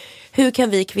här, hur kan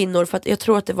vi kvinnor, för att jag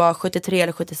tror att det var 73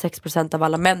 eller 76% av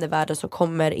alla män i världen som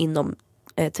kommer inom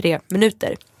 3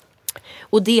 minuter.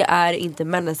 Och det är inte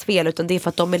männens fel, utan det är för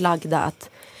att de är lagda att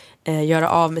göra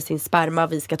av med sin sperma,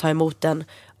 vi ska ta emot den,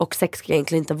 och sex ska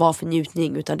egentligen inte vara för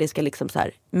njutning, utan det ska liksom så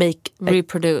här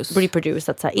reproduce,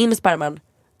 att så här, in med sperman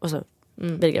och så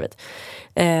blir det gravid.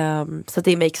 Så att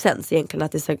det makes sense egentligen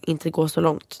att det ska inte gå så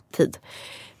långt tid.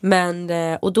 Men,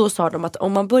 och då sa de att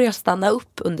om man börjar stanna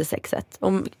upp under sexet,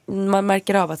 om man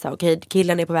märker av att så här, okej,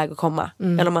 killen är på väg att komma,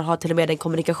 eller om man har till och med den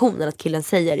kommunikationen att killen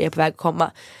säger jag är på väg att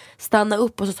komma, stanna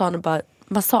upp, och så sa de bara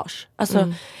massage,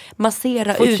 alltså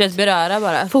massera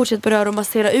fortsätt beröra och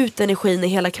massera ut energin i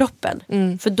hela kroppen,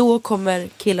 för då kommer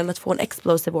killen att få en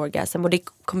explosive orgasm, och det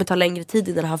kommer ta längre tid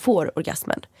innan han får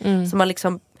orgasmen. Så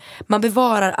man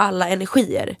bevarar alla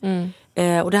energier.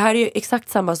 Och det här är ju exakt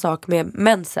samma sak med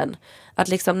mensen, att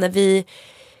liksom när vi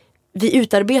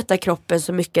utarbetar kroppen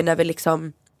så mycket när vi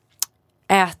liksom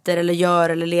äter eller gör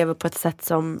eller lever på ett sätt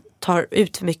som tar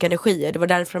ut för mycket energier. Det var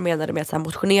därför de menade med att så här,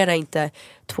 motionera inte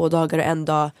 2 dagar och 1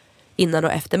 dag innan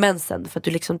och efter mensen, för att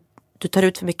du tar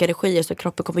ut för mycket energier, så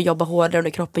kroppen kommer jobba hårdare, och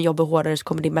när kroppen jobbar hårdare så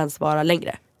kommer din mens vara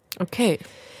längre.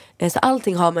 Så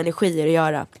allting har med energier att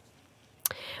göra.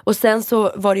 Och sen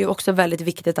så var det ju också väldigt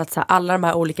viktigt att så här, alla de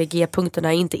här olika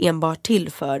G-punkterna är inte enbart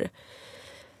till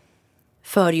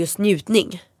för just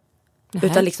njutning.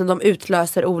 Utan liksom de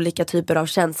utlöser olika typer av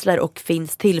känslor och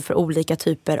finns till för olika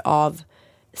typer av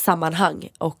sammanhang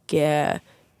och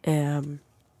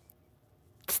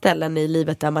ställen i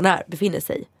livet där man befinner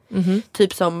sig.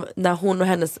 Typ som när hon och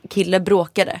hennes kille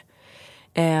bråkade.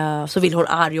 Så vill hon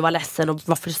arg och vara ledsen och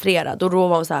vara frustrerad. Och då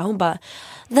var hon så här, hon bara,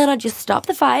 then I just stop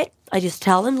the fight, I just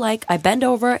tell him like I bend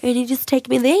over and he just take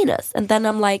me in the anus. And then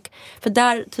I'm like, för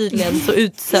där tydligen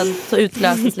så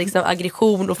utlöses liksom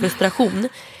aggression och frustration.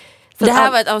 Så det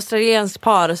här var ett australienskt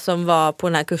par som var på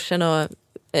den här kursen och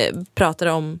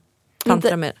pratade om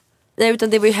tantra med. Nej, utan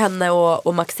det var ju henne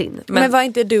och Maxine. Men var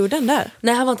inte du den där?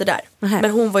 Nej, han var inte där.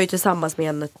 Men hon var ju tillsammans med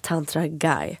en tantra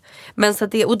guy. Men så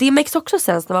det, och det makes också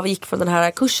sens när man gick från den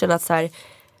här kursen att så här,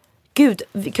 gud,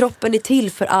 kroppen är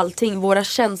till för allting. Våra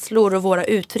känslor och våra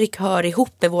uttryck hör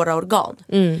ihop med våra organ.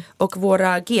 Och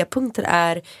våra G-punkter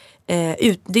är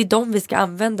det är de vi ska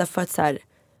använda för att så här.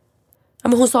 Ja,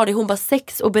 men hon sa det, hon bara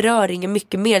sex och beröring är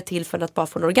mycket mer till för att bara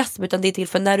få en orgasm. Utan det är till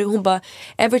för när hon bara,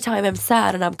 every time I'm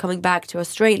sad and I'm coming back to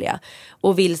Australia.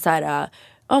 Och vill så här,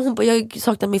 hon bara, jag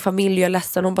saknar min familj och jag är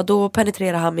ledsen. Hon bara, då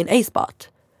penetrerar han min A-spot.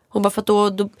 Hon bara, för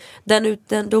att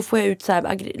då får jag ut så här,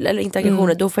 eller inte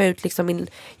aggressioner, då får jag ut liksom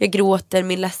jag gråter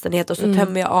min ledsenhet och så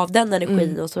tömmer jag av den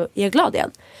energin och så är jag glad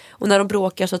igen. Och när de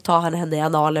bråkar så tar han henne i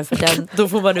analen för den, då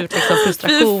får man ut liksom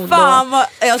frustration. Fy fan,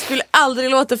 jag skulle aldrig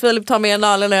låta Filip ta med i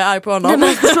analen när jag är arg på honom. Nej, men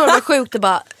förstår du vad sjukt, det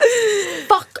bara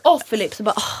fuck off Filip. Så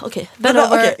bara, okej,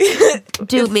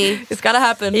 do me. It's gotta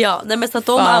happen. Ja, nej, men så att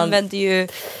de använder ju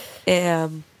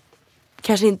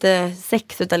kanske inte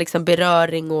sex utan liksom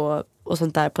beröring och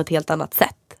sånt där på ett helt annat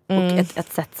sätt. Och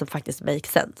ett sätt som faktiskt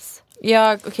makes sense.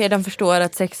 Ja, okej, de förstår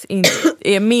att sex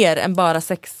är mer än bara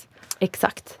sex.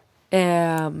 Exakt.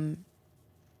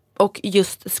 Och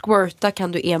just squirta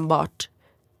kan du enbart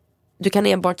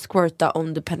squirta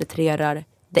om du penetrerar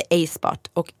the A-spot.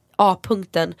 Och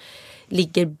A-punkten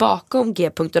ligger bakom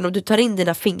G-punkten. Om du tar in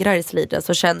dina fingrar i sliden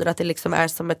så känner du att det liksom är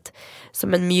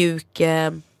som en mjuk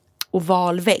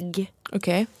oval vägg.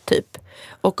 Okej. Typ.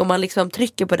 Och om man liksom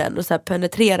trycker på den och så här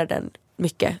penetrerar den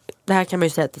mycket. Det här kan man ju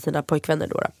säga till sina pojkvänner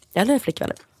då. Eller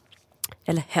flickvänner.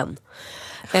 Eller hen.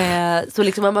 Så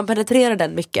liksom om man penetrerar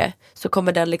den mycket så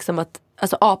kommer den liksom att,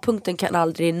 alltså A-punkten kan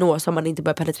aldrig nås om man inte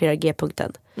börjar penetrera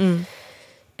G-punkten.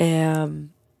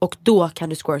 Och då kan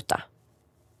du squirta.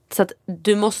 Så att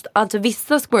du måste, alltså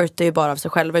vissa squirtar ju bara av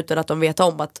sig själva utan att de vet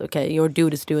om att okay, your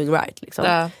dude is doing right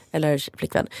liksom. Eller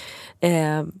flickvän.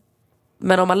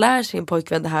 Men om man lär sin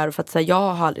pojkvän det här, för att säga,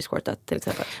 jag har aldrig squirtat till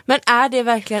exempel. Men är det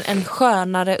verkligen en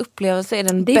skönare upplevelse? Är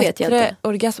den bättre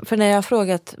orgasm? För när jag har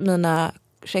frågat mina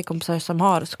tjejkompisar som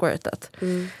har squirtat,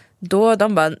 då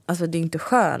de bara, alltså det är inte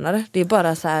skönare. Det är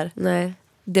bara så här. Nej.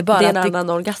 Det är bara en annan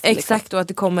orgasm. Exakt, liksom. Och att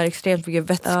det kommer extremt mycket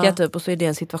vätska typ, och så är det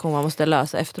en situation man måste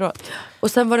lösa efteråt.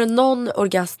 Och sen var det någon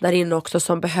orgasm där inne också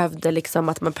som behövde liksom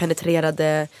att man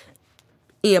penetrerade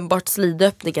enbart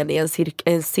slidöppningen i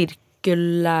en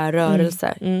cirkulär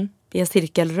rörelse. I en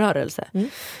cirkelrörelse.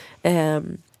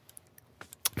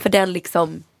 För den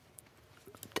liksom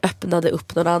öppnade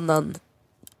upp någon annan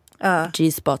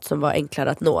G-spot som var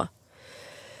enklare att nå.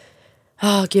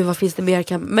 Gud, vad finns det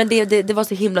mer? Men det var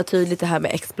så himla tydligt det här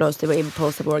med explosive och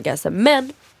impulsive orgasm.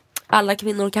 Men alla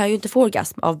kvinnor kan ju inte få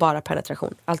orgasm av bara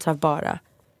penetration. Alltså av bara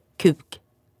kuk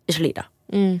i slida.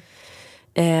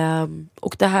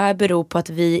 Och det här beror på att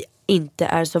vi inte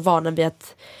är så vana vid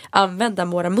att använda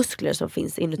våra muskler som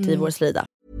finns inuti vår slida.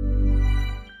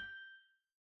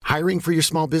 Hiring for your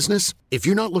small business? If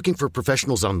you're not looking for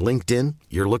professionals on LinkedIn,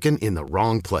 you're looking in the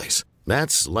wrong place.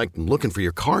 That's like looking for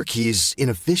your car keys in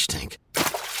a fish tank.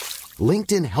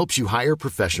 LinkedIn helps you hire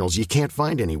professionals you can't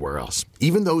find anywhere else,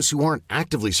 even those who aren't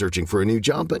actively searching for a new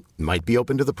job but might be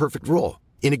open to the perfect role.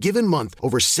 In a given month,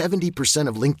 over 70%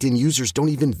 of LinkedIn users don't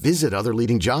even visit other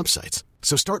leading job sites.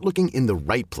 So start looking in the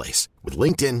right place. With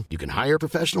LinkedIn, you can hire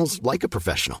professionals like a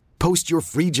professional. Post your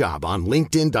free job on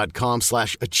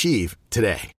linkedin.com/achieve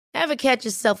today. Ever catch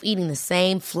yourself eating the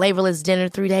same flavorless dinner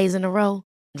 3 days in a row?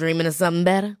 Dreaming of something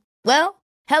better? Well,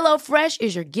 HelloFresh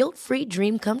is your guilt-free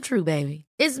dream come true, baby.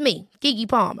 It's me, Keke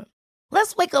Palmer.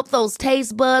 Let's wake up those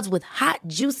taste buds with hot,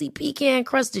 juicy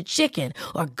pecan-crusted chicken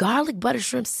or garlic butter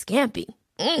shrimp scampi.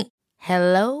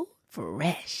 Hello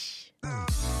Fresh.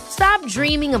 Stop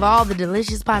dreaming of all the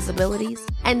delicious possibilities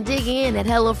and dig in at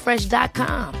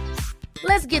HelloFresh.com.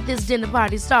 Let's get this dinner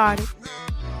party started.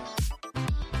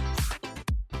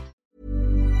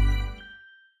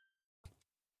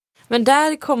 Men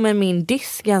där kommer min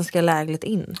diss ganska lägligt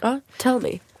in. Tell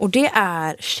me. Och det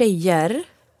är tjejer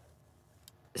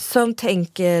som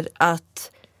tänker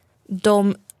att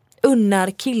de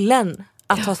unnar killen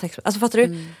att ha sex. Alltså fattar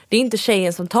du? Det är inte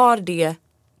tjejen som tar det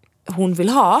hon vill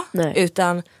ha. Nej.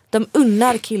 Utan de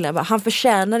unnar killen. Han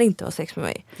förtjänar inte att ha sex med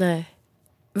mig. Nej.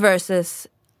 Versus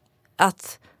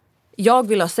att jag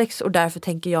vill ha sex och därför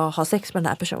tänker jag ha sex med den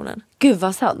här personen. Gud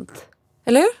vad sant.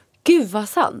 Eller hur? Gud vad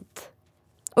sant.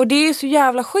 Och det är så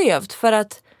jävla skevt för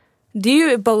att det är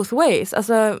ju both ways.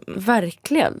 Alltså,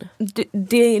 verkligen.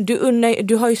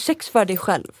 Du har ju sex för dig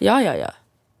själv. Ja.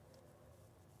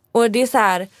 Och det är så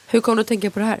här. Hur kom du att tänka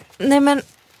på det här? Nej men,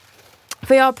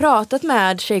 för jag har pratat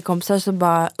med tjejkompisar som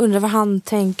bara undrar vad han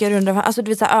tänker, alltså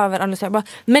du vet så här överanalyserar.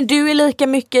 Men du är lika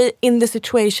mycket in the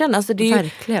situation. Alltså det är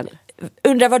verkligen.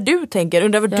 Undrar vad du tänker,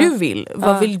 undrar vad du vill.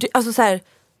 Vad vill du, alltså så här,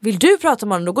 vill du prata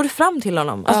med honom, då går du fram till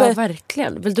honom. Alltså, ja,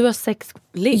 verkligen. Vill du ha sex?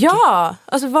 Ja,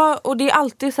 alltså och det är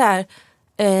alltid så här.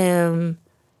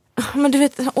 Men du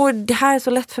vet, och det här är så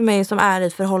lätt för mig som är i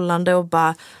ett förhållande och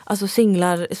bara, alltså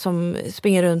singlar som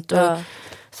springer runt och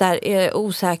så här, är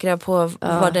osäkra på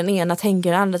vad den ena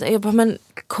tänker, den andra. Jag bara, men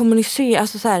kommunicera,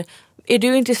 alltså så här, är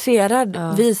du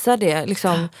intresserad, visa det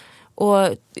liksom. Och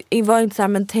var inte så här,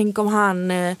 men tänk om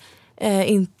han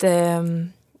inte,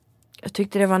 jag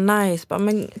tyckte det var nice, bara,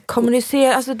 men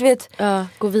kommunicera, alltså du vet.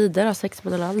 Gå vidare, ha sex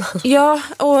med någon annan. Ja,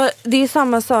 och det är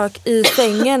samma sak i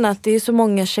sängen, att det är så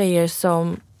många tjejer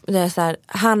som det är så här,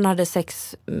 han hade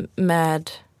sex med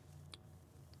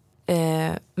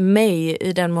mig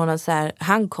i den månaden så här,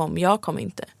 han kom, jag kom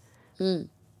inte.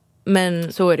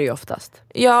 Men så är det ju oftast.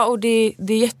 Ja, och det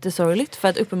är jättesorgligt för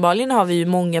att uppenbarligen har vi ju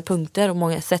många punkter och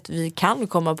många sätt vi kan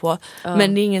komma på,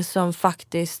 men det är ingen som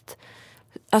faktiskt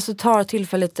alltså tar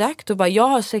tillfället i akt och bara, jag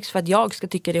har sex för att jag ska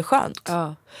tycka det är skönt.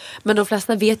 Men de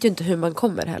flesta vet ju inte hur man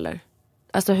kommer heller.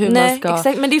 Alltså hur Nej, man ska...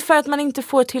 exakt, men det är för att man inte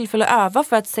får tillfälle att öva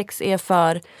för att sex är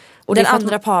för och den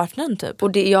andra partnern typ.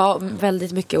 Och det är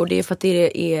väldigt mycket, och det är för att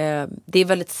det är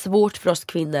väldigt svårt för oss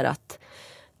kvinnor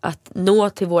att nå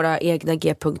till våra egna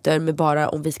g-punkter med bara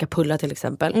om vi ska pulla till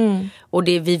exempel. Och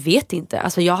det vi vet inte.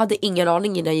 Alltså jag hade ingen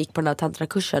aning innan jag gick på den här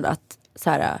tantrakursen att så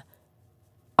här,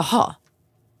 aha.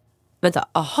 Men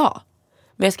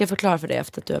jag ska förklara för dig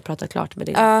efter att du har pratat klart med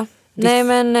din. Nej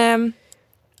men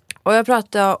och jag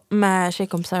pratade med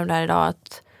tjejkompisar om det här idag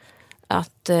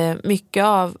att mycket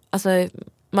av, alltså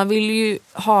man vill ju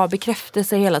ha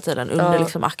bekräftelse hela tiden under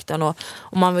liksom akten och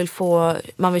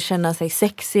man vill känna sig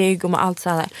sexig och allt så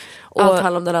här. Och allt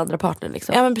handlar om den andra partnern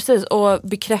liksom. Ja men precis, och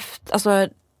alltså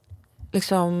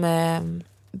liksom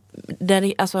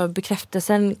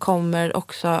bekräftelsen kommer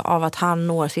också av att han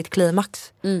når sitt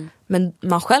klimax. Men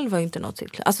man själv har ju inte nått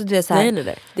sitt klimax. Alltså det är så här,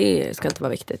 nej. Det ska inte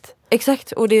vara viktigt.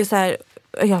 Exakt, och det är så här,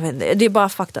 jag vet inte, det är bara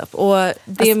fucked up. Och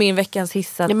det är min veckans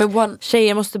hiss att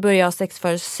tjejer måste börja ha sex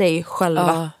för sig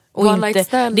själva. Och inte,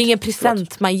 det är ingen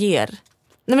present man ger.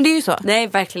 Nej men det är ju så. Nej,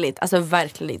 verkligen inte. Alltså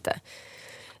verkligen inte.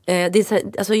 Det är så här,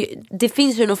 alltså, det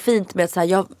finns ju något fint med att så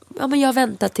här, jag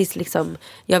väntar tills liksom,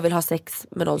 jag vill ha sex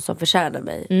med någon som förtjänar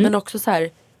mig. Men också så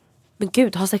här, men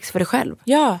gud, ha sex för dig själv.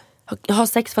 Ja. Ha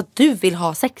sex för att du vill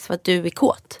ha sex, för att du är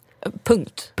kåt.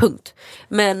 Punkt.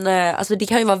 Men alltså det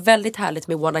kan ju vara väldigt härligt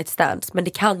med one night stands, men det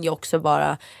kan ju också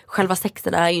vara, själva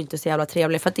sexen är ju inte så jävla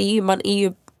trevlig, för att man är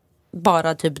ju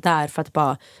bara typ där för att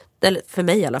bara, eller för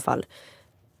mig i alla fall,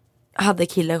 hade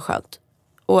killen skönt.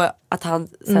 Och att han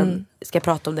sen ska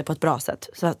prata om det på ett bra sätt.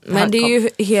 Så att men det är ju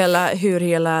hur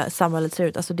hela samhället ser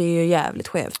ut. Alltså det är ju jävligt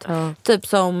skevt. Typ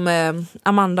som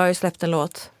Amanda har ju släppt en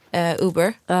låt,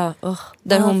 Uber.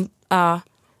 Där hon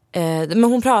men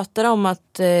hon pratar om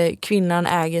att kvinnan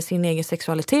äger sin egen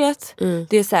sexualitet.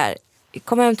 Det är så här,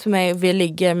 kom hem till mig, vi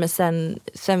ligger, men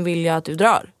sen vill jag att du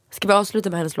drar. Ska vi avsluta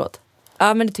med hennes låt?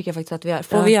 Ja, men det tycker jag faktiskt att vi gör.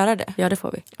 Får vi göra det? Ja, det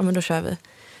får vi. Ja, men då kör vi.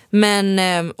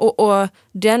 Men och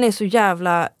den är så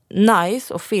jävla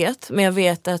nice och fet. Men jag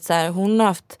vet att så här, hon har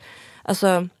haft,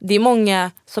 alltså det är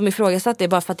många som ifrågasatt det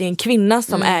bara för att det är en kvinna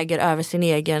som äger över sin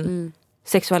egen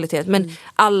sexualitet. Men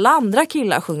alla andra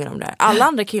killar sjunger om det här. Alla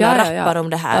andra killar rappar om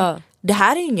det här. Det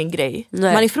här är ingen grej.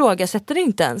 Nej. Man ifrågasätter det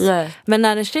inte ens. Nej. Men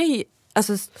när en tjej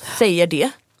alltså, säger det,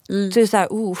 så är det så här,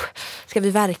 ska vi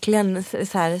verkligen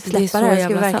så här, släppa det här? Ska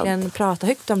vi verkligen prata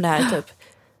högt om det här typ?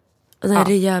 Nej,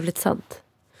 det är jävligt sant.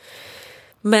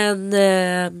 Men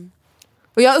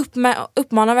och jag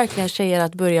uppmanar verkligen tjejer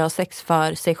att börja ha sex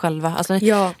för sig själva. Alltså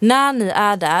när ni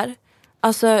är där,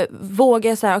 alltså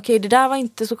våga säga okej, det där var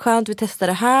inte så skönt, vi testar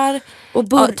det här.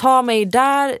 Och ta mig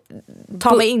där,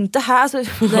 mig inte här. Alltså,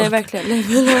 nej, verkligen.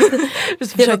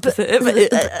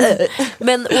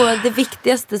 Men och det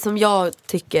viktigaste som jag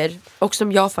tycker, och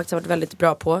som jag faktiskt har varit väldigt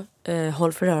bra på,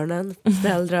 håll för öronen,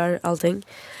 föräldrar, allting,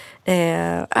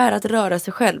 är att röra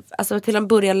sig själv. Alltså till att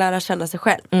börja lära känna sig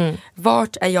själv.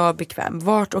 Vart är jag bekväm?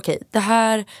 Okej, det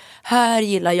här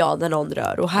gillar jag när någon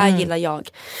rör, och här gillar jag.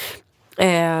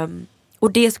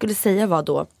 Och det jag skulle säga var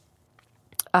då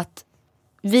att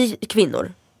vi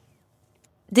kvinnor,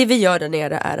 det vi gör där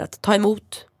nere är att ta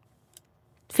emot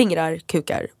fingrar,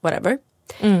 kukar, whatever.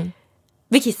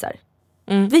 Vi kissar.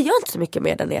 Vi gör inte så mycket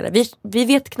mer där nere. Vi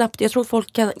vet knappt, jag tror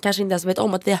folk kanske inte ens vet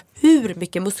om att vi har hur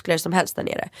mycket muskler som helst där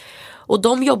nere. Och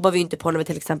de jobbar vi inte på när vi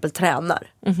till exempel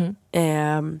tränar.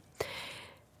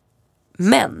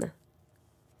 Men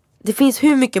det finns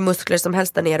hur mycket muskler som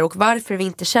helst där nere. Och varför vi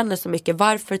inte känner så mycket,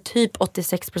 varför typ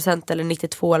 86% eller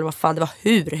 92% eller vad fan, det var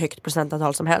hur högt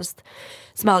procentantal som helst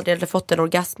som aldrig hade fått en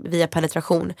orgasm via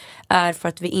penetration, är för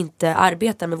att vi inte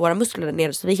arbetar med våra muskler där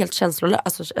nere. Så vi är helt känslolösa,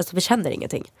 alltså vi känner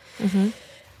ingenting.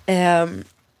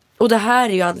 Och det här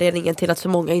är ju anledningen till att så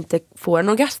många inte får en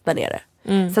orgasm där nere.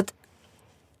 Så att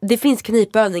det finns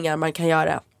knipövningar man kan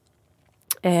göra.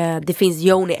 Det finns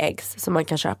yoni eggs som man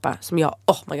kan köpa, som jag,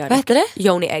 my god. Vad heter det?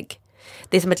 Yoni egg.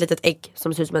 Det är som ett litet ägg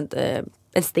som ser ut som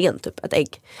en sten typ, ett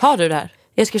ägg. Har du det här?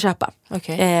 Jag ska köpa.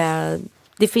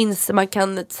 Det finns, man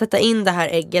kan sätta in det här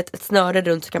ägget, ett snöre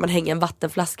runt, så kan man hänga en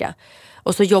vattenflaska.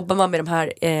 Och så jobbar man med de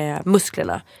här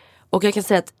musklerna. Och jag kan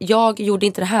säga att jag gjorde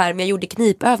inte det här, men jag gjorde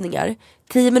knipövningar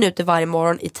 10 minuter varje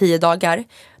morgon i 10 dagar.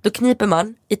 Då kniper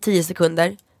man i 10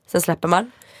 sekunder, sen släpper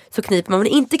man. Så kniper man, men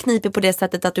inte kniper på det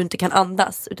sättet att du inte kan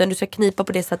andas, utan du ska knipa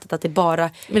på det sättet att det bara...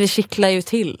 Men det kittlar ju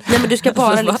till. Nej, men du ska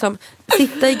bara liksom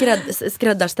sitta i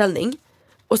skräddarställning.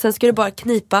 Och sen ska du bara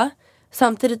knipa.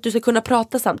 Samtidigt, du ska kunna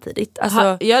prata samtidigt.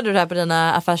 Alltså, gör du det här på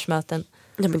dina affärsmöten?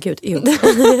 Nej men gud,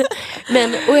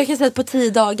 och jag kan säga att på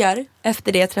 10 dagar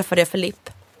efter det träffade jag Filip.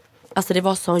 Alltså det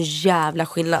var sån jävla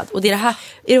skillnad. Och det är det här,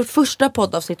 i vårt första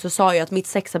poddavsnitt så sa jag att mitt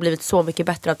sex har blivit så mycket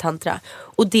bättre av tantra.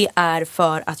 Och det är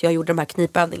för att jag gjorde de här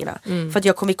knipövningarna. För att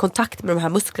jag kom i kontakt med de här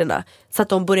musklerna. Så att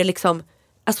de började liksom,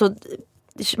 alltså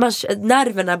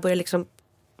nerverna börjar liksom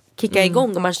kicka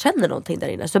igång och man känner någonting där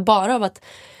inne. Så bara av att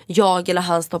jag eller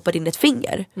han stoppade in ett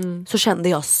finger så kände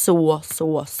jag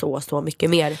så mycket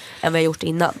mer än vad jag gjort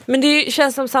innan. Men det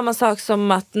känns som samma sak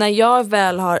som att när jag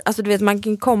väl har, alltså du vet,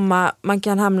 man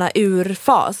kan hamna ur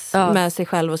fas med sig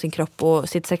själv och sin kropp och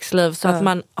sitt sexliv, så att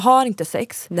man har inte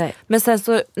sex. Nej. Men sen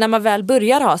så när man väl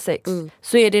börjar ha sex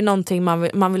så är det någonting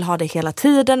man vill ha det hela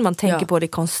tiden, man tänker på det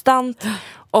konstant,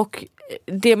 och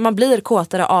man blir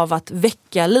kåtare av att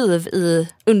väcka liv i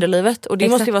underlivet. Och det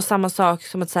måste ju vara samma sak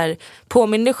som att så här,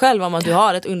 påminna dig själv om att du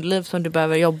har ett underliv som du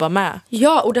behöver jobba med.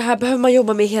 Ja, och det här behöver man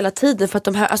jobba med hela tiden. För att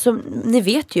de här, alltså ni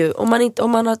vet ju, om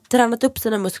man har tränat upp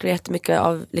sina muskler jättemycket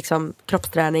av liksom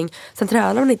kroppsträning, sen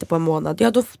tränar man inte på en månad,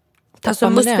 ja då alltså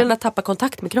musklerna tappar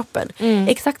kontakt med kroppen.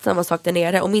 Exakt samma sak där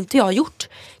nere. Om inte jag har gjort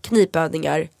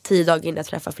knipövningar 10 dagar innan jag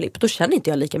träffar Filip, då känner inte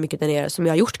jag lika mycket där nere som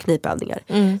jag har gjort knipövningar.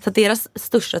 Så att deras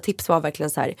största tips var verkligen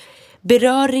så här: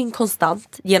 beröring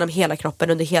konstant genom hela kroppen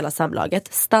under hela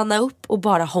samlaget. Stanna upp och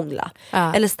bara hångla.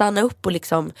 Eller stanna upp och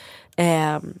liksom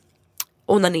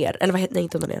onaner, eller vad heter det,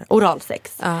 inte onanera,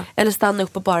 oralsex. Eller stanna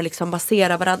upp och bara liksom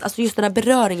massera varandra. Alltså just den här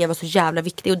beröringen var så jävla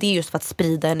viktig. Och det är just för att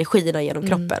sprida energierna genom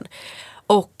kroppen.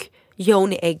 Och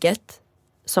yoni-ägget,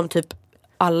 som typ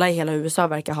alla i hela USA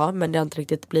verkar ha, men det har inte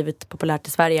riktigt blivit populärt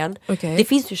i Sverige än. Det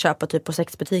finns ju köpa typ på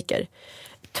sexbutiker.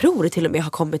 Tror det till och med har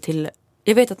kommit till,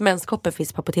 jag vet att menskoppen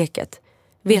finns på apoteket.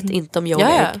 Vet inte om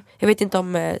yoni-ägg. Jag vet inte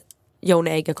om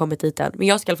yoni-ägg har kommit dit än. Men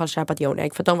jag ska i alla fall köpa ett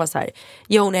yoni-ägg, för att de var så här: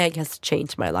 yoni-ägg has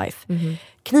changed my life.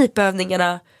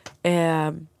 Knipövningarna.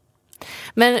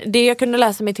 Men det jag kunde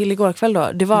läsa mig till igår kväll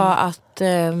då, det var att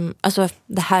alltså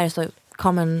det här är så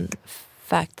common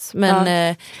facts,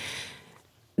 men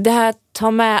det här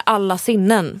tar med alla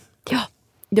sinnen. Ja,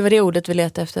 det var det ordet vi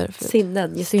letade efter.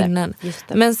 Sinnen, just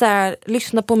det. Men så här,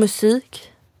 lyssna på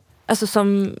musik, alltså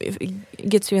som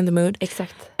gets you in the mood.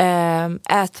 Exakt.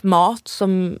 Ät mat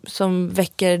som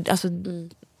väcker, alltså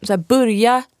så här,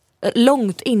 börja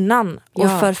långt innan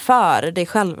och förför dig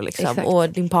själv liksom, och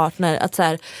din partner, att så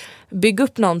här, bygga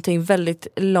upp någonting väldigt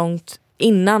långt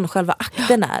innan själva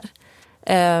akten är.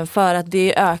 För att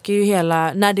det ökar ju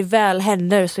hela, när det väl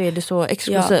händer så är det så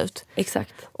exklusivt.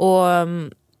 Exakt. Och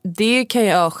det kan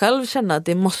jag själv känna att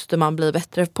det måste man bli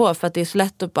bättre på, för att det är så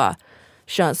lätt att bara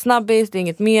köra en snabbis, det är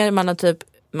inget mer, man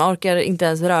orkar inte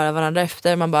ens röra varandra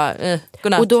efter, man bara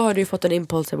godnatt. Och då har du ju fått en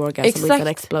impulsive orgasm och inte en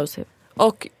explosive.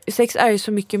 Och sex är ju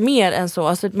så mycket mer än så,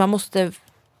 alltså man måste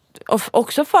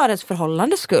också för ett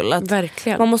förhållande skull, att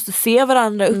verkligen. Man måste se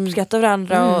varandra, uppskatta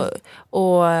varandra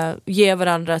och ge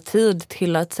varandra tid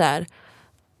till att så här,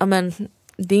 men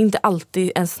det är inte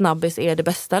alltid en snabbis är det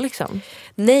bästa liksom.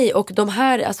 Nej, och de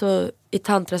här, alltså i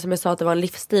tantra, som jag sa att det var en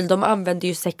livsstil, de använder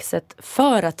ju sexet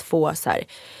för att få så här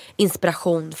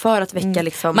inspiration, för att väcka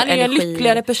liksom man är energi. En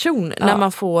lyckligare person när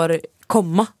man får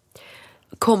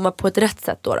komma på ett rätt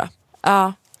sätt då.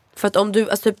 Ja. För att om du,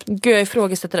 alltså, Gud, jag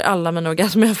ifrågasätter alla mina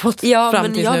orgasmer jag har fått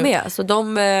fram till jag nu. med. Så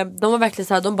de var verkligen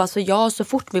så här, de bara, så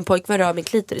fort min pojkvän rör min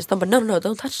klitoris, de bara no,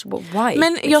 don't touch it, why?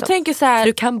 Men liksom. jag tänker så här,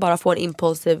 du kan bara få en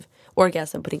impulsive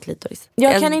orgasm på din klitoris.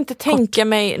 Jag kan inte tänka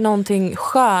mig någonting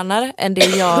skönare än det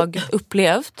jag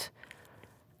upplevt.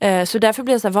 Så därför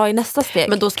blir det så här, vad är nästa steg?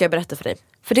 Men då ska jag berätta för dig.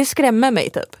 För det skrämmer mig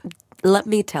typ. Let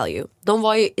me tell you. De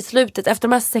var ju i slutet, efter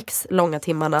de här 6 långa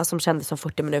timmarna som kändes som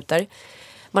 40 minuter.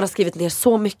 Man har skrivit ner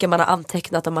så mycket, man har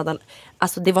antecknat och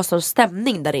alltså det var sån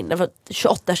stämning där inne. Det var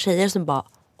 28 tjejer som bara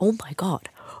oh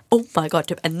my god,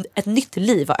 typ ett nytt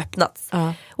liv har öppnats.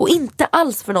 Och inte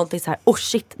alls för någonting så här, oh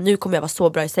shit, nu kommer jag vara så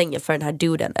bra i sängen för den här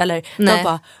duden. Eller de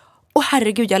bara, oh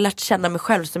herregud, jag har lärt känna mig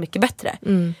själv så mycket bättre.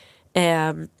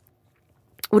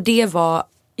 Och det var,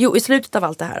 i slutet av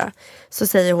allt det här så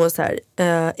säger hon så här,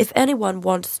 if anyone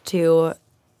wants to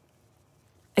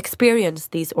experience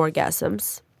these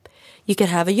orgasms, you can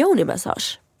have a yoni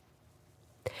massage.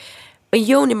 En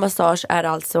yoni massage är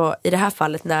alltså i det här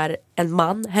fallet när en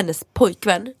man, hennes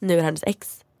pojkvän, nu är hennes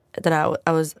ex, den här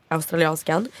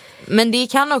australianskan. Men det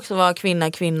kan också vara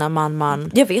kvinna,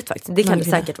 man. Jag vet faktiskt, det kan det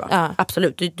säkert vara. Ja.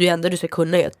 Absolut, det är ändå du ska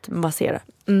kunna ju att massera.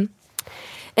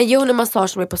 En yoni massage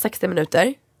som är på 60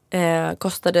 minuter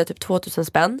kostade typ 2000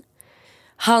 spänn.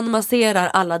 Han masserar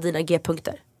alla dina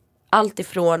g-punkter. Allt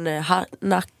ifrån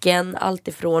nacken, allt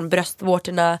ifrån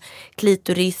bröstvårtorna,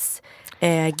 klitoris,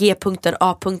 G-punkten,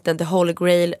 A-punkten, the holy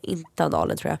grail, inte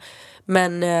analen tror jag.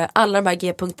 Men alla de här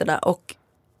G-punkterna, och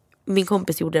min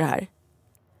kompis gjorde det här.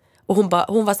 Och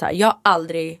hon var så här, jag har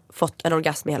aldrig fått en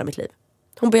orgasm i hela mitt liv.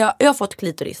 Hon bara, jag har fått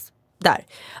klitoris där.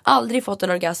 Aldrig fått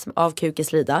en orgasm av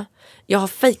kukeslida. Jag har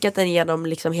fejkat den igenom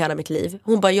liksom hela mitt liv.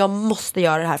 Hon bara, jag måste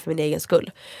göra det här för min egen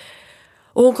skull.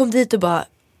 Och hon kom dit och bara,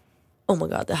 oh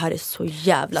my god, det här är så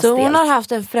jävla stelt. Så hon har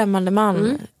haft en främmande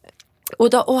man. Och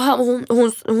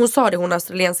hon sa det, hon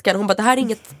australienskan. Hon bara, det här är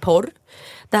inget porr.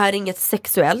 Det här är inget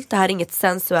sexuellt. Det här är inget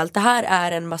sensuellt. Det här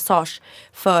är en massage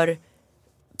för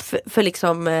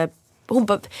liksom hon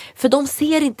bara, för de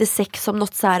ser inte sex som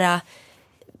något så här,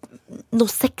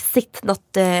 något sexigt,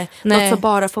 något som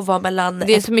bara får vara mellan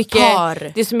det är så mycket,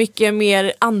 par. det är så mycket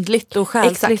mer andligt och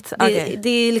själsligt. Exakt.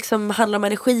 Det liksom handlar om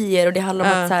energier, och det handlar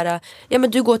om att så här, ja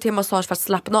men du går till en massage för att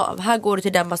slappna av. Här går du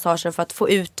till den massagen för att få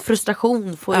ut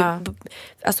frustration, få ut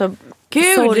alltså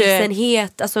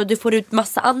sorgsenhet, alltså du får ut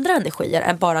massa andra energier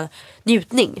än bara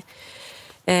njutning.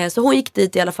 Så hon gick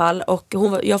dit i alla fall, och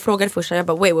jag frågade först, jag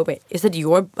bara wait,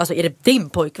 är det din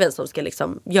pojkvän som ska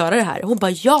liksom göra det här? Hon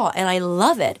bara ja, and I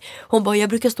love it. Hon bara, jag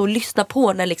brukar stå och lyssna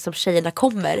på när liksom tjejerna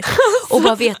kommer och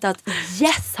bara veta att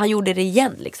yes, han gjorde det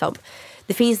igen liksom.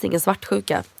 Det finns ingen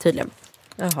svartsjuka tydligen.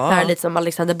 Det här är lite som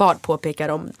Alexander Bard påpekar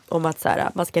om att så här,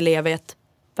 man ska leva i ett,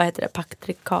 vad heter det,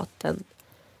 patrikaten.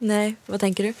 Nej, vad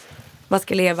tänker du? Man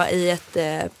ska leva i ett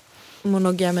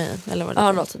monogami eller vad det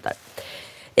är. Något sånt där.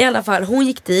 I alla fall, hon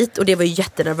gick dit och det var ju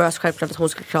jättenervös självklart att hon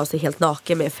skulle klara sig helt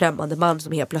naken med en främmande man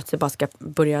som helt plötsligt bara ska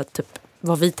börja typ,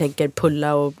 vad vi tänker,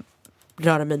 pulla och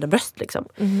röra mina bröst liksom.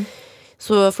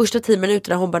 Så första 10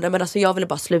 minuterna hon bara, nej men alltså jag ville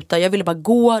bara sluta, jag ville bara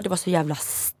gå, det var så jävla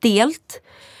stelt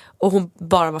och hon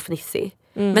bara var fnissig.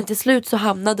 Men till slut så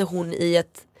hamnade hon i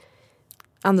ett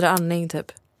andra andning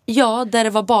typ. Ja, där det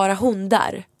var bara hon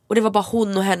där. Och det var bara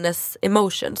hon och hennes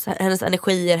emotions, hennes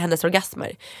energier, hennes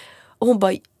orgasmer. Och hon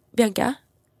bara, Bianca,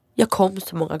 jag kom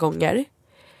så många gånger.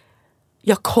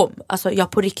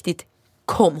 Jag på riktigt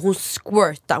kom. Hon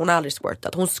squirtade, hon har aldrig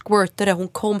squirtat. Hon squirtade, hon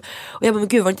kom. Och jag bara, men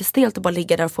gud, var det inte stelt att bara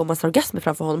ligga där och få massa orgasmer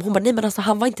framför honom? Hon bara, nej men alltså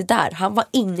han var inte där. Han var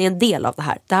inne i en del av det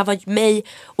här. Det här var mig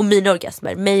och mina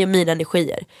orgasmer, mig och mina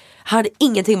energier. Han hade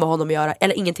ingenting med honom att göra,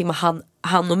 eller ingenting med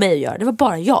han och mig att göra. Det var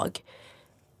bara jag.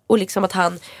 Och liksom att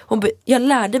jag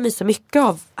lärde mig så mycket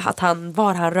av att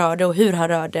var han rörde och hur han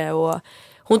rörde. Och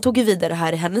hon tog ju vidare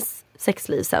här i hennes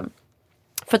sexliv sen.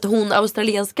 För att hon,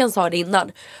 australienskan, sa det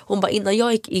innan. Hon bara, innan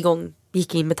jag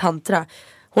gick in med tantra,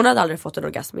 hon hade aldrig fått en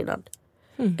orgasm innan.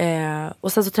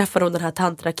 Och sen så träffade hon den här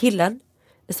tantra-killen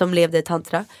som levde i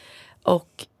tantra.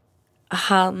 Och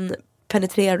han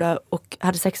penetrerade och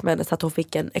hade sex med henne så att hon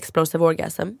fick en explosive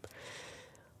orgasm.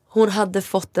 Hon hade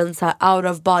fått en så här out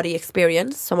of body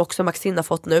experience som också Maxine har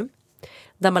fått nu.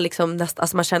 Där man liksom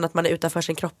alltså man känner att man är utanför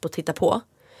sin kropp och tittar på.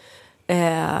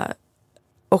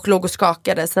 Och låg och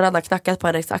skakade. Sen hade han knackat på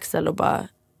hennes axel och bara,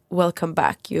 welcome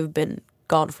back, you've been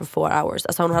gone for 4 hours.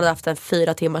 Alltså hon hade haft en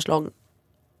 4 timmars lång,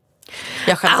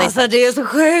 jag skämtar inte. Det är så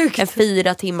sjukt. En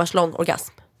 4 timmars lång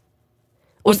orgasm.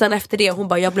 Och sen efter det, hon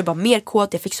bara, jag blev bara mer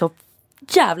kåt. Jag fick så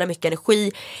jävla mycket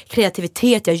energi,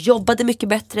 kreativitet. Jag jobbade mycket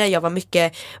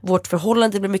bättre. Vårt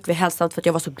förhållande blev mycket mer hälsosamt för att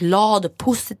jag var så glad och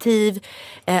positiv.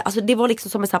 Alltså det var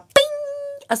liksom som en sån här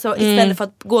ping! Alltså istället för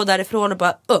att gå därifrån och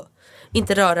bara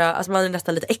inte röra, alltså man är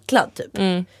nästan lite äcklad typ.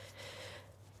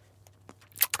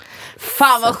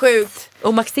 Fan vad sjukt.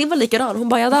 Och Maxine var likadan, hon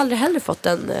bara jag hade aldrig heller fått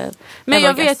en men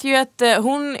jag vet ju att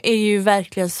hon är ju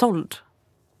verkligen såld.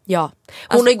 Ja,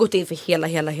 hon har ju gått in för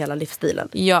hela livsstilen.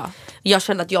 Ja. Jag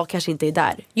känner att jag kanske inte är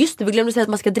där. Just det, vi glömde säga att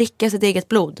man ska dricka sitt eget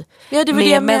blod. Ja, det var det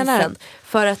jag menar.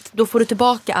 För att då får du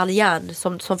tillbaka all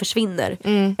järn som försvinner.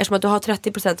 Eftersom att du har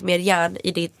 30% mer järn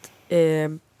i ditt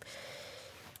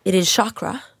i din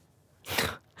chakra.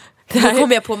 Nu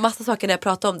kommer jag på massa saker när jag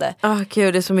pratar om det.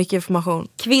 Gud, det är så mycket information.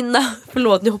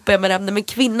 Förlåt nu hoppar jag med ämne, men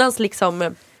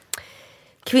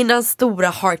kvinnans stora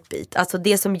heartbeat, alltså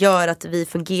det som gör att vi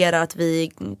fungerar, att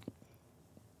vi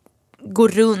går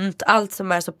runt, allt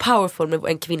som är så powerful med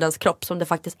en kvinnans kropp som det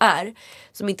faktiskt är,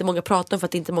 som inte många pratar om för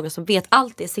att det inte är många som vet,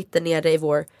 allt det sitter nere i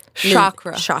vår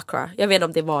chakra. Jag vet inte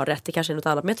om det var rätt, det kanske är något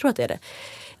annat, men jag tror att det är det.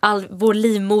 Vår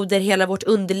livmoder, hela vårt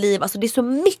underliv, alltså det är så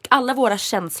mycket, alla våra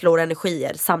känslor och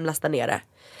energier samlas där nere.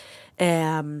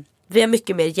 Vi har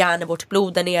mycket mer järn i vårt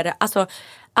blod där nere. Alltså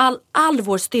all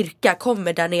vår styrka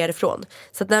kommer där nerifrån.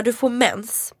 Så att när du får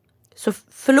mens så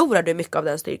förlorar du mycket av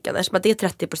den styrkan. Eftersom att det är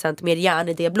 30% mer järn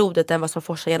i det blodet än vad som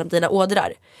forsar genom dina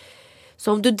ådrar.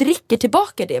 Så om du dricker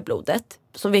tillbaka det blodet,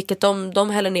 som vilket de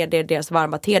häller ner det, deras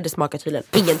varma te, det smakar tydligen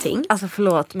ingenting. Alltså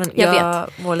förlåt, men jag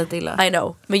mår lite illa. I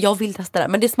know, men jag vill testa det.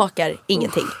 Men det smakar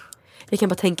ingenting. Jag kan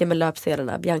bara tänka med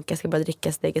löpsedlarna. Bianca ska bara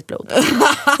dricka sitt eget blod.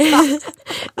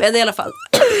 Men i alla fall.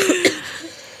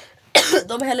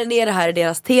 De häller ner det här i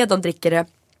deras te, de dricker det.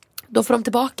 Då får de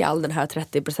tillbaka all den här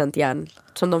 30% järn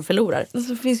som de förlorar.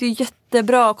 Alltså, det finns ju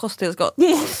jättebra kosttillskott.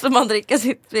 Måste man dricka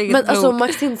sitt eget men blod. alltså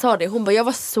Maxine sa det, hon bara jag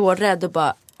var så rädd och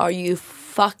bara are you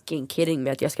fucking kidding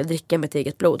me att jag ska dricka mitt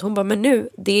eget blod. Hon bara men nu,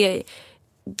 det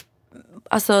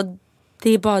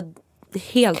är bara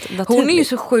helt naturligt. Hon är ju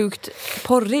så sjukt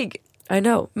porrig. I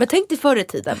know. Men tänk dig förr i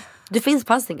tiden. Det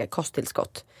fanns inga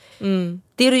kosttillskott.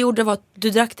 Det du gjorde var att du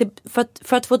drack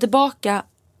för att få tillbaka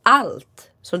allt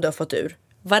som du har fått ur.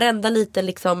 Varenda liten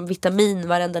liksom vitamin,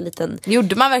 varenda liten...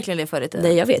 Gjorde man verkligen det förr i tiden?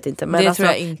 Nej, jag vet inte. Men det alltså,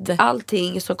 tror jag inte.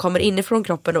 Allting som kommer inifrån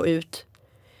kroppen och ut,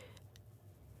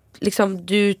 liksom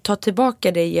du tar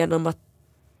tillbaka det genom att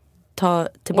ta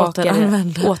tillbaka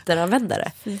återanvända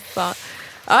det.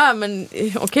 Ja, men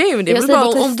okej, men det är väl bara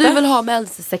att testa. Om du vill ha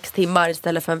mens i 6 timmar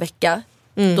istället för en vecka,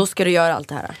 då ska du göra allt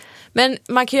det här. Men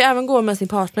man kan ju även gå med sin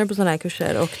partner på sådana här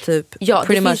kurser och typ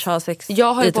pretty much ha sex.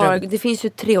 Det finns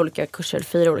ju 4 olika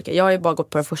kurser. Jag har ju bara gått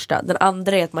på den första. Den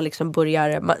andra är att man liksom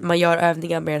börjar, man gör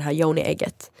övningar med det här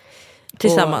yoni-ägget.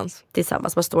 Tillsammans.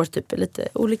 Man står typ i lite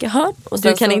olika hörn. Och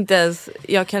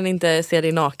jag kan inte se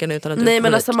dig naken utan att du... Nej,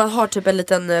 men alltså man har typ en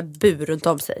liten bur runt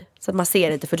om sig. Så att man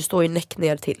ser inte, för du står ju näck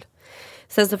ner till.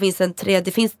 Sen så finns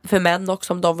det finns för män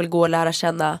också om de vill gå och lära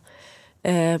känna.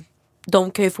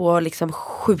 De kan ju få liksom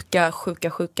sjuka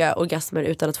orgasmer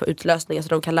utan att få utlösningar. Så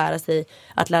de kan lära sig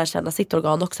att lära känna sitt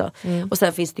organ också. Och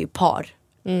sen finns det ju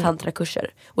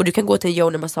tantrakurser. Och du kan gå till en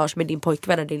yoni-massage med din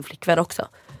pojkvän eller din flickvän också.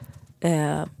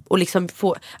 Och liksom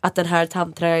få att den här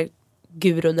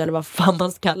tantra-gurun eller vad fan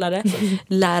man ska kalla det,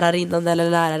 lärarinnan eller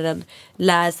läraren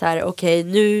lär så här: okej,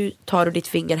 nu tar du ditt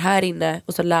finger här inne.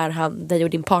 Och så lär han dig och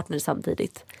din partner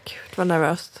samtidigt. Gud, vad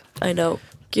nervöst. I know.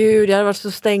 Gud, jag hade varit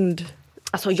så stängd.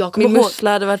 Alltså min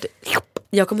mussla hade varit...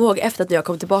 Jag kommer ihåg efter att när jag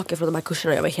kom tillbaka från de här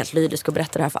kurserna, jag var helt lyrisk och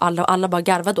berättade det här för alla. Och alla bara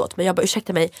garvade åt. Men jag bara,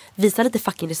 ursäkta mig, visa lite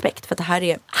fucking respekt. För att det här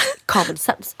är common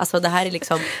sense. Alltså det här är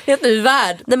liksom... helt ny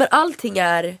värld. Nej, men allting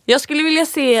är... Jag skulle vilja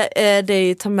se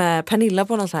dig ta med Pernilla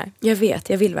på någon så här. Jag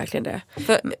vill verkligen det.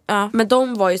 Men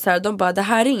de var ju så här, de bara, det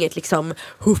här är inget liksom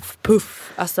huff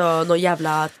puff. Alltså någon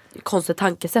jävla konstigt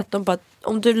tankesätt. De bara,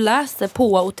 om du läser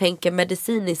på och tänker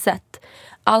mediciniskt sätt,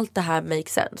 allt det här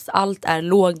makes sense. Allt är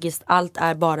logiskt. Allt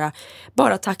är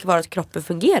bara tack vare att kroppen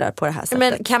fungerar på det här sättet.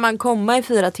 Men kan man komma i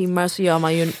 4 timmar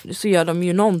så gör de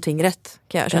ju någonting rätt,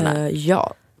 kan jag känna.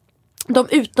 Ja.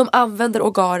 De använder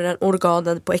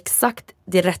organen på exakt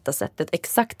det rätta sättet.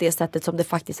 Exakt det sättet som det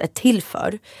faktiskt är till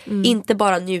för. Inte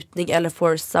bara njutning eller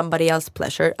for somebody else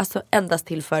pleasure. Alltså endast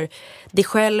till för dig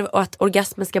själv. Och att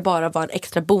orgasmen ska bara vara en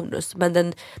extra bonus.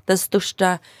 Men den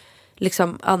största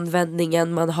liksom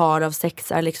användningen man har av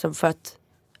sex är liksom för att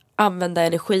använda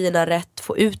energierna rätt,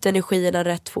 få ut energierna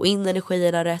rätt, få in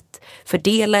energierna rätt,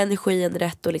 fördela energin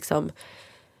rätt och liksom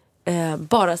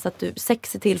bara så att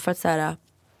sex är till för att så här,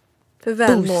 för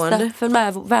välmående,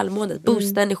 välmåendet,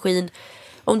 boosta energin.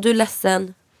 Om du är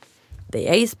ledsen, det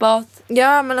är isbad.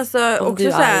 Ja, men alltså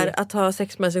också så här att ha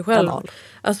sex med sig själv.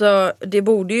 Alltså det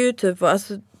borde ju typ vara,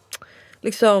 alltså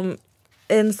liksom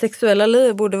en sexuella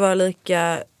liv borde vara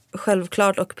lika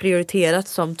självklart och prioriterat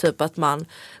som typ att man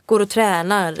går och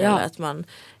tränar eller att man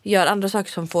gör andra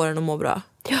saker som får en att må bra.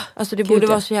 Ja, alltså det borde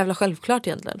vara så jävla självklart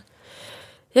egentligen.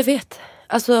 Jag vet.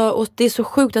 Alltså, och det är så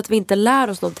sjukt att vi inte lär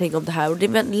oss någonting om det här. Och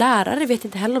lärare vet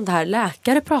inte heller om det här.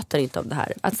 Läkare pratar inte om det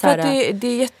här. För att det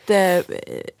är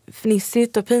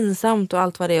jättefnissigt och pinsamt och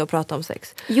allt vad det är att prata om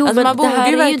sex. Jo, alltså, men man det här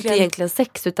är verkligen... ju inte egentligen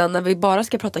sex. Utan när vi bara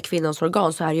ska prata kvinnans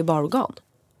organ så är det ju bara organ.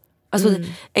 Alltså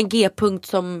en G-punkt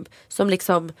som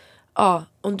liksom... Ja,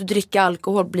 om du dricker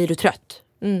alkohol blir du trött.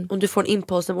 Om du får en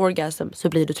impulsive orgasm så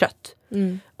blir du trött.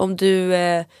 Om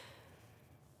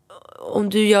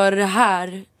du gör det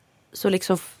här så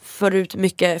liksom får ut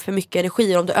för mycket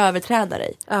energi. Om du övertränar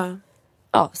dig.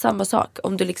 Ja, samma sak.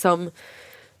 Om du liksom...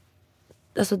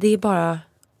 Alltså det är bara...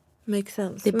 Makes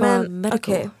sense. Det är bara medical.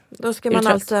 Okej, då ska man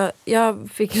alltså... Jag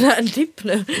fick en tipp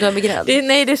nu. Du har migrän. Det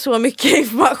är så mycket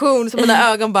information som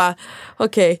mina ögon bara...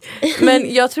 Okej.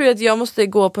 Men jag tror att jag måste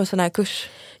gå på en sån här kurs.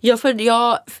 Ja,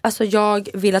 för jag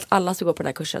vill att alla ska gå på den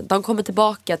här kursen. De kommer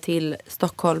tillbaka till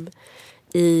Stockholm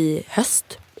i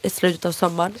höst. I slutet av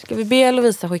sommaren. Ska vi be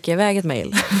Lovisa skicka iväg ett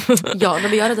mejl? Ja,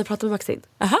 men jag har redan pratat med Maxine.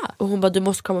 Aha. Och hon bara, du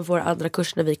måste komma på vår andra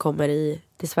kurs när vi kommer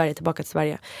till Sverige, tillbaka till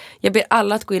Sverige. Jag ber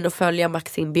alla att gå in och följa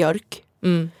Maxine Björk.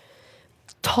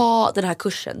 Ta den här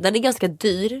kursen. Den är ganska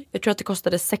dyr. Jag tror att det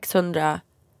kostade 600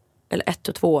 eller 1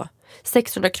 och 2.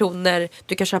 600 kronor.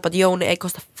 Du kan köpa ett Yoni ägg,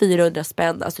 kostar 400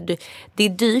 spänn. Alltså det är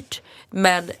dyrt,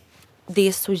 men det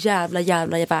är så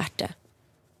jävla värt det.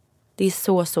 Det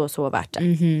är så värt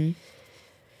det.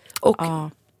 Och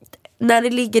när ni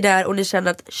ligger där och ni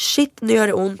känner att shit, nu gör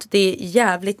det ont, det är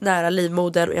jävligt nära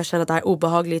livmodern och jag känner att det här är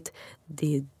obehagligt,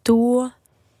 det är då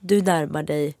du närmar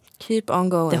dig Keep on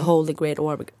going. the holy great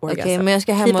orgasm. Okej, men jag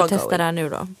ska hem och testa det här nu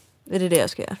då. Är det jag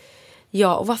ska göra?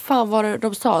 Ja, och vad fan var det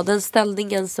de sa? Den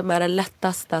ställningen som är den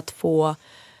lättaste att få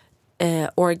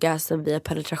orgasm via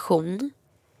penetration,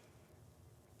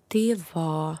 det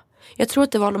var... Jag tror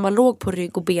att det var när man låg på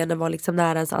rygg och benen var liksom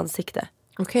nära ens ansikte.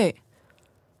 Okej.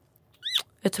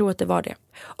 Jag tror att det var det.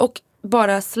 Och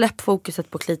bara släpp fokuset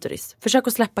på klitoris. Försök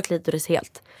att släppa klitoris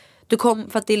helt.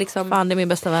 För att det är liksom... Fan, det är min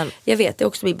bästa vän. Jag vet, det är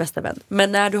också min bästa vän.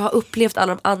 Men när du har upplevt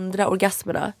alla de andra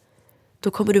orgasmerna,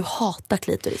 då kommer du hata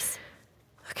klitoris.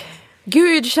 Okay.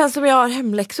 Gud, det känns som jag har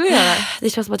hemläxor att göra. Det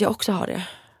känns som att jag också har det.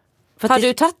 Har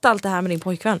du tagit allt det här med din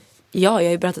pojkvän? Ja, jag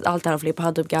har ju berättat allt det här för Filip.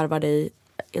 Han typ garvade i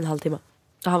en halvtimme.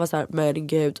 Och han var så här, men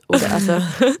gud. Och det, alltså,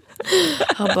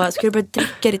 han bara, ska du börja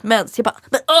dricka ditt mens? Jag bara,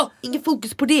 men ingen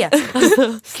fokus på det.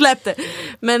 Alltså, släpp det.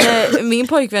 Men min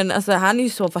pojkvän, alltså, han är ju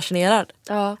så fascinerad.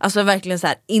 Ja. Alltså verkligen så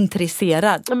här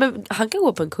intresserad. Ja, men han kan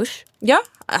gå på en kurs. Ja,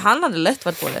 han hade lätt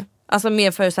varit på det. Alltså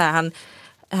mer för så här,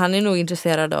 han är nog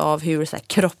intresserad av hur så här,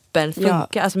 kroppen funkar.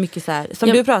 Ja. Alltså mycket så här, som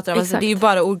du pratar om, alltså, det är ju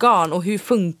bara organ och hur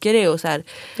funkar det och så här.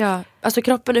 Ja, alltså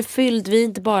kroppen är fylld, vi är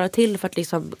inte bara till för att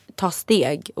liksom ta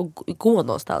steg och gå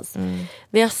någonstans.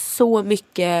 Vi har så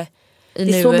mycket,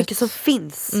 det är så mycket som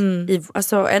finns.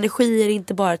 Alltså energi är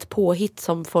inte bara ett påhitt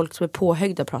som folk som är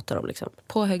påhögda pratar om liksom.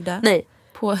 Påhögda? Nej.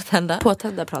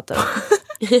 Påtända pratar om.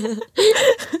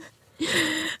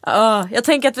 Jag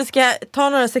tänker att vi ska ta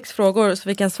några sexfrågor så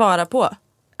vi kan svara på.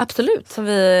 Absolut. Som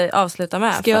vi avslutar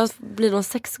med. Ska jag bli någon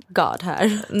sexgod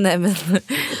här? Nej, men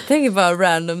tänk bara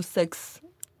random sex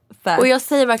fact. Och jag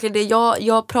säger verkligen det,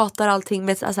 jag pratar allting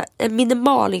med alltså, en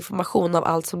minimal information av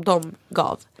allt som de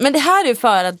gav. Men det här är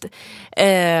för att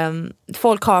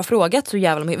folk har frågat så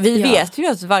jävla mycket. Vi vet ju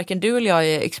att varken du eller jag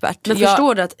är expert. Men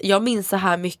förstår du att jag minns så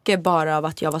här mycket bara av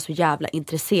att jag var så jävla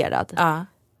intresserad.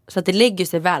 Så att det lägger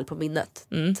sig väl på minnet.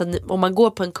 Så att om man går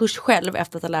på en kurs själv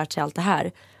efter att ha lärt sig allt det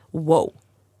här, wow.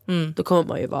 Då kommer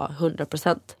man ju vara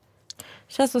 100%.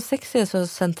 Känns som sex är så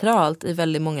centralt i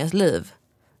väldigt mångas liv.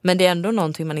 Men det är ändå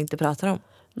någonting man inte pratar om.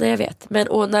 Nej, jag vet.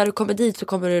 Och när du kommer dit så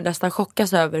kommer du nästan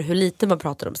chockas över hur lite man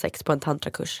pratar om sex på en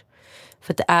tantrakurs.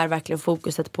 För att det är verkligen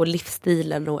fokuset på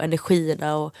livsstilen och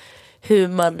energierna och hur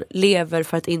man lever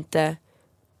för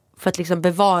att liksom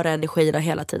bevara energierna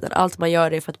hela tiden. Allt man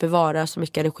gör är för att bevara så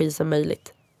mycket energi som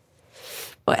möjligt.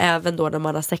 Och även då när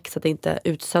man har sex att inte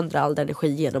utsöndra all energi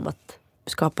genom att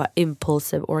skapa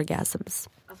impulsive orgasms.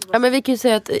 Ja, men vi kan ju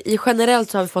säga att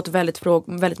generellt så har vi fått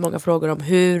väldigt många frågor om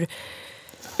hur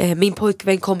min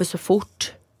pojkvän kommer så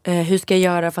fort. Hur ska jag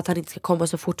göra för att han inte ska komma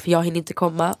så fort, för jag hinner inte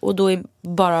komma. Och då är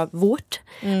bara vårt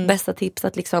bästa tips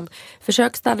att liksom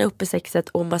försök stanna upp i sexet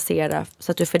och massera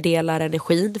så att du fördelar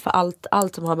energin. För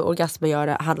allt som har med orgasm att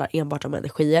göra handlar enbart om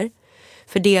energier.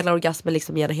 Fördela orgasmen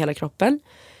liksom genom hela kroppen.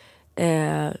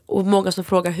 Och många som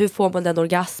frågar, hur får man den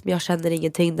orgasm? Jag känner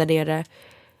ingenting där nere.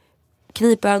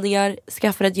 Knipövningar,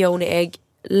 skaffa ett Yoni ägg,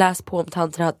 läs på om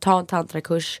tantra, ta en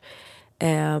tantrakurs.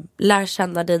 Lär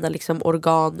känna dina liksom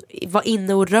organ. Var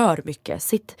inne och rör mycket.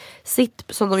 Sitt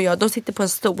som de gör. De sitter på en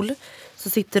stol. Så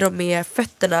sitter de med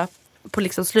fötterna på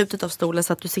liksom slutet av stolen.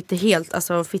 Så att du sitter helt,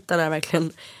 alltså fittan är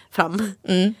verkligen fram.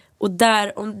 Och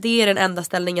där, om det är den enda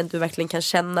ställningen du verkligen kan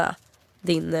känna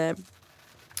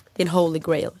din holy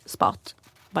grail spot,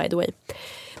 by the way.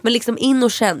 Men liksom in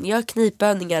och känn, gör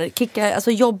knipövningar, kicka,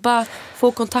 alltså jobba,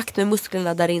 få kontakt med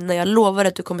musklerna där inne. Jag lovar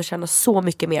att du kommer känna så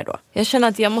mycket mer då. Jag känner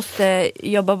att jag måste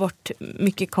jobba bort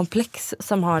mycket komplex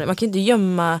som har, man kan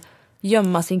inte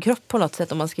gömma sin kropp på något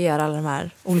sätt om man ska göra alla de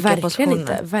här olika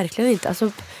positionerna. Verkligen inte.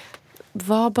 Alltså,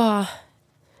 var bara,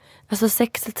 alltså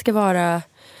sexet ska vara,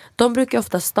 de brukar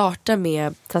ofta starta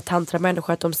med att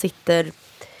tantramänniskor att de sitter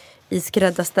i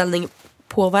skräddarställning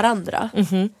på varandra.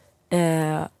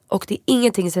 Och det är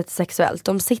ingenting som är sexuellt.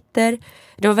 De sitter,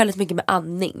 det var väldigt mycket med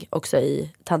andning också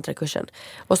i tantrakursen.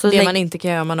 Och så det man inte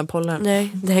kan göra om man har pollen.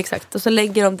 Nej, det är exakt. Och så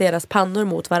lägger de deras pannor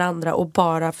mot varandra och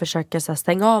bara försöker så här,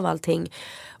 stänga av allting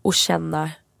och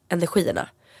känna energierna.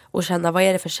 Och känna vad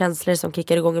är det för känslor som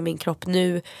kickar igång i min kropp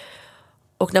nu.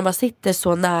 Och när man sitter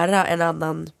så nära en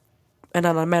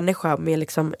annan människa med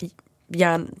liksom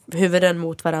huvuden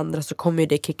mot varandra så kommer ju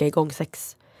det kicka igång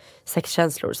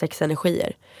sexkänslor,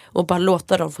 sexenergier. Och bara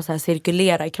låta dem få så här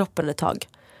cirkulera i kroppen ett tag.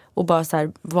 Och bara så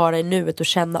här vara i nuet och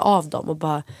känna av dem. Och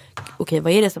bara, okej,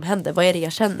 vad är det som händer? Vad är det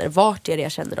jag känner? Vart är det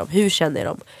jag känner dem? Hur känner jag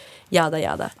dem? Jada,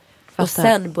 jada. Och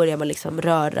sen börjar man liksom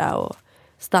röra och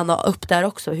stanna upp där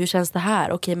också. Hur känns det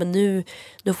här? Okej, men nu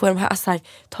får de här, alltså här,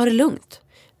 ta det lugnt.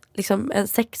 Liksom en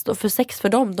sex då, för sex för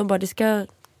dem, de bara, det ska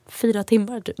 4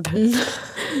 timmar typ.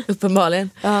 Uppenbarligen.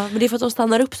 Ja, men det är för att de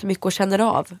stannar upp så mycket och känner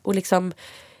av. Och liksom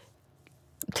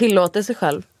tillåter sig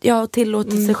själv. Ja,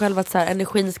 tillåter sig själv att så här,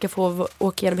 energin ska få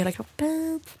åka genom hela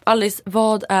kroppen. Alice,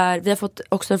 vi har fått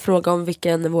också en fråga om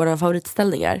vilken vår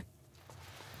favoritställning är.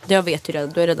 Jag vet ju redan,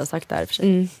 du har redan sagt det här för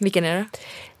sig. Vilken är det?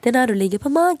 Det är när du ligger på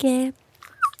mage.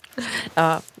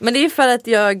 Ja, men det är för att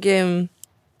jag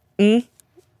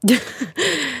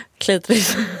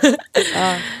klitoris.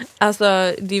 Ja. Alltså,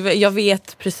 jag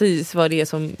vet precis vad det är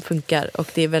som funkar. Och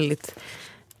det är väldigt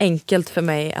enkelt för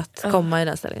mig att komma i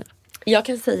den ställningen. Jag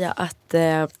kan säga att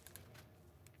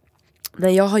när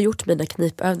jag har gjort mina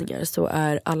knipövningar så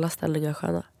är alla ställningar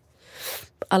sköna.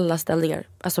 Alla ställningar.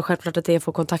 Alltså självklart att det är att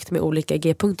få kontakt med olika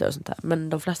g-punkter och sånt där. Men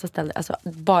de flesta ställningar, alltså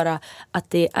bara att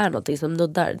det är någonting som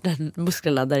nuddar den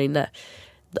musklerna där inne.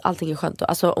 Allting är skönt.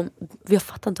 Alltså jag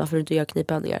fattar inte varför du inte gör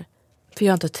knipövningar. För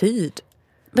jag har inte tid.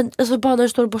 Men alltså bara när du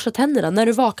står och borstar tänderna, när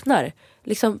du vaknar,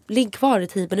 liksom ligg kvar i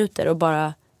 10 minuter och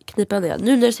bara knipövningar.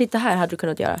 Nu när du sitter här hade du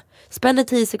kunnat göra. Spänner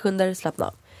 10 sekunder, slappna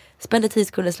av. Spänner 10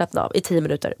 sekunder, slappna av i 10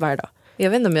 minuter varje dag. Jag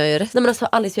vet inte om jag gör rätt. Nej men alltså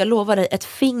Alice, jag lovar dig, ett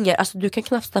finger, alltså du kan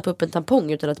knappt stappa upp en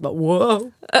tampong utan att bara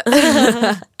wow.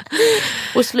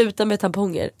 Och sluta med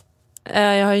tamponger.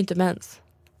 Jag har ju inte mens.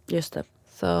 Just det.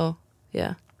 Så,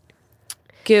 ja.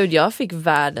 Gud, jag fick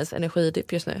världens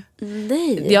energidipp just nu.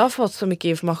 Nej. Jag har fått så mycket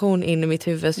information in i mitt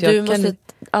huvud så du måste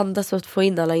andas och få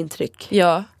in alla intryck.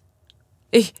 Ja.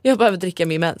 Jag behöver dricka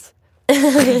min mens.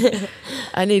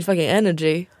 I need fucking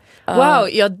energy. Wow,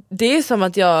 det är som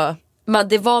att jag... Men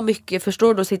det var mycket,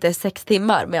 förstår du, att sitta i 6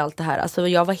 timmar med allt det här. Alltså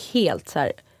jag var helt så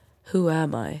här: who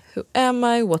am I? Who am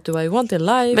I? What do I want in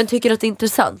life? Men tycker du att det är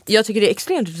intressant? Jag tycker det är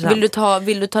extremt intressant.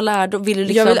 Vill du ta lärdom? Vill du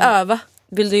liksom, jag vill öva.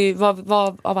 Vill du,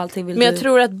 vad av allting vill Men du? jag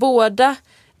tror att båda,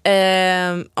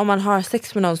 om man har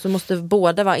sex med någon så måste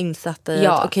båda vara insatta i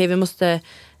att okej, vi måste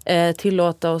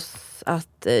tillåta oss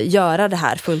att göra det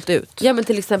här fullt ut. Ja, men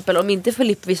till exempel om inte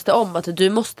Filip visste om att du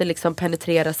måste liksom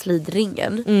penetrera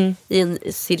slidringen i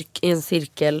en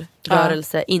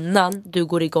cirkelrörelse innan du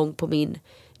går igång på min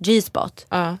G-spot.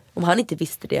 Om han inte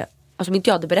visste det, alltså om inte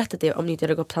jag hade berättat det, om ni inte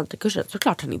hade gått på tantrakursen, så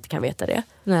klart han inte kan veta det.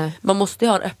 Nej. Man måste ju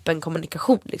ha en öppen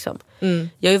kommunikation liksom.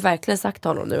 Jag har ju verkligen sagt till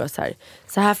honom nu att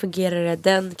så här fungerar det,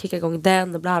 den kickar igång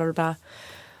den och bla bla bla.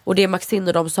 Och det Maxine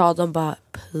och de sa, de bara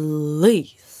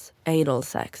please, anal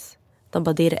sex. De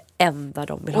bara, det är det enda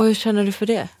de vill ha. Och hur känner du för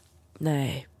det?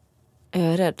 Nej. Är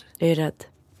jag rädd? Jag är rädd.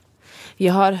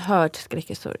 Jag har hört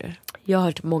skräckhistorier. Jag har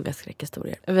hört många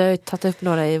skräckhistorier. Vi har ju tagit upp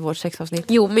några i vårt sexavsnitt.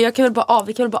 Jo, men vi kan väl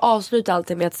bara avsluta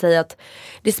allting med att säga att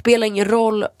det spelar ingen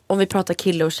roll om vi pratar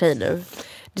kille och tjej nu.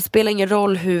 Det spelar ingen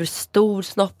roll hur stor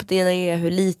snopp det är,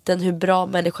 hur liten, hur bra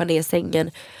människan är i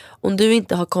sängen. Om du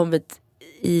inte har kommit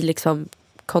i liksom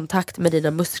kontakt med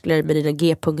dina muskler, med dina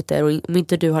g-punkter, och om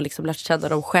inte du har liksom lärt känna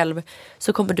dem själv,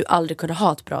 så kommer du aldrig kunna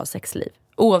ha ett bra sexliv.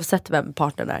 Oavsett vem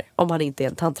partnern är. Om han inte är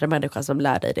en tantramänniska som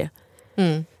lär dig det.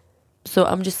 Så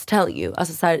I'm just telling you.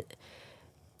 Alltså så här,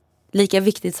 lika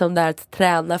viktigt som det är att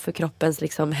träna för kroppens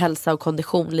liksom hälsa och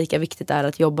kondition, lika viktigt är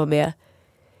att jobba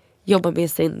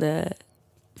med sin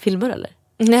filmer eller?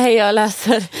 Nej, jag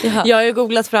läser. Jaha. Jag har ju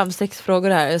googlat fram 6 frågor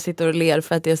här. Jag sitter och ler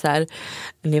för att det är så här: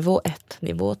 nivå 1,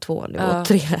 nivå 2, nivå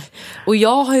 3. Och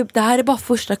jag har ju, det här är bara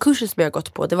första kursen som jag har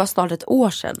gått på. Det var snart ett år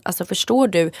sedan. Alltså förstår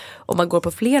du, om man går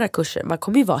på flera kurser, man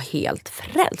kommer ju vara helt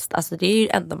frälst. Alltså det är ju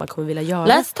det enda man kommer vilja göra.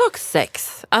 Let's talk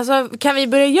sex. Alltså kan vi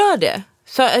börja göra det?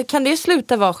 Så kan det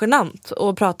sluta vara genant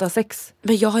och prata sex?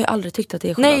 Men jag har ju aldrig tyckt att det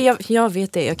är genant. Nej, jag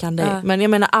vet det, jag kan det. Men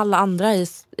jag menar alla andra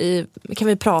kan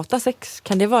vi prata sex?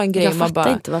 Kan det vara en grej? Jag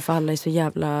fattar inte varför alla är så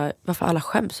jävla, varför alla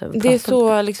skäms över att det är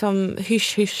så liksom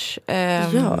hysch.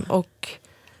 Och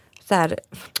så här,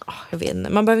 jag vet inte,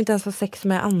 man behöver inte ens ha sex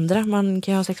med andra. Man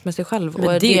kan ha sex med sig själv. Men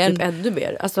och det är typ ännu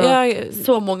mer. Alltså,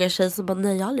 så många tjejer som bara,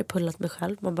 nej jag har aldrig pullat mig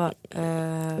själv. Man bara,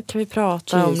 kan vi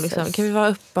prata om liksom, kan vi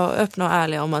vara öppna och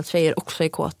ärliga om att tjejer också är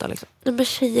kåta liksom? Nej, men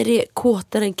tjejer är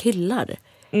kåtare än killar.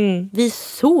 Vi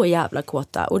är så jävla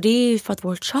kåta. Och det är ju för att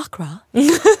vårt chakra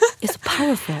is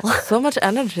powerful. So much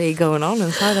energy going on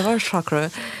inside of our chakra.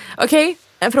 Okej,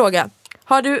 en fråga.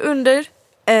 Har du under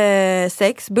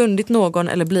sex bundit någon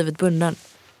eller blivit bunden?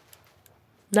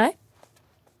 Nej.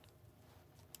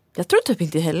 Jag tror typ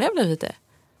inte heller jag blivit det.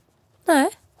 Nej.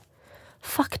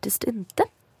 Faktiskt inte.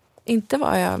 Inte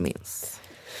vad jag minns.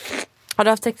 Har du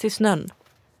haft sex i snön?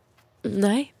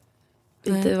 Nej.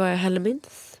 Inte vad jag heller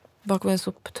minns. Bakom en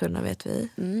soptunna vet vi.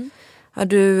 Har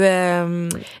du...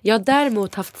 Jag har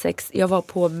däremot haft sex. Jag var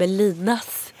på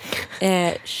Melinas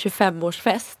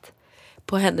 25-årsfest.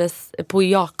 På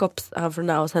Jakobs, han från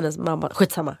hos hennes mamma.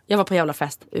 Skitsamma. Jag var på en jävla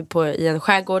fest i en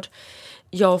skärgård.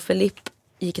 Jag och Filipp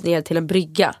gick ner till en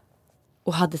brygga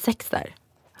och hade sex där.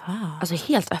 Alltså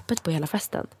helt öppet på hela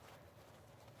festen.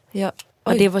 Ja.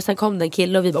 Och det var, sen kom det en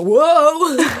kille och vi bara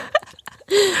wow.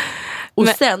 Och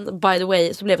sen by the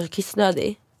way så blev jag så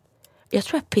kissnödig. Jag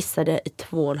tror jag pissade i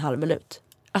 2,5 minut.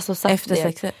 Alltså efter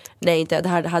sexet? Nej, inte. Det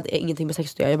här hade ingenting med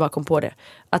sex att göra. Jag bara kom på det.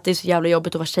 Att det är så jävla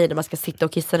jobbigt att vara tjej när man ska sitta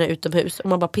och kissa utomhus. Och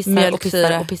man bara pissar och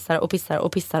pissar och pissar och pissar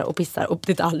och pissar och pissar och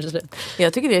det är aldrig slut.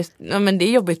 Jag tycker det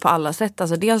är jobbigt på alla sätt.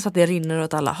 Alltså dels att det rinner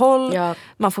åt alla håll. Ja.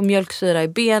 Man får mjölksyra i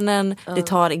benen. Det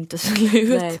tar inte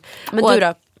slut. Nej. Men du då?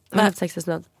 Har du haft sex i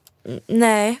snön?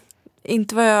 Nej,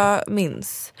 inte vad jag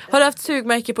minns. Har du haft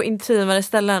sugmärke på intimare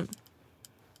ställen?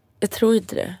 Jag tror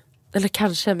inte det. Eller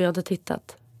kanske, men jag har inte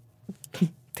tittat.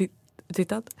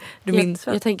 Tittat? Du minns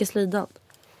väl? Jag tänker slidan.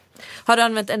 Har du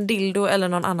använt en dildo eller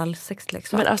någon annan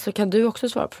sexleksak? Men alltså kan du också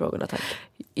svara på frågorna, tack?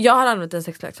 Jag har använt en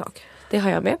sexleksak. Det har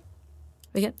jag med.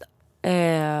 Vilken?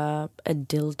 En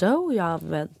dildo. Jag har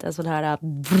använt en sån här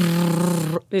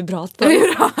vibrator.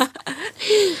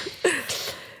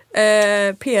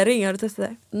 P-ring, har du testat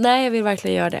det? Nej, jag vill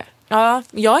verkligen göra det. Ja,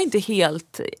 jag är inte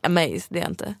helt amazed, det är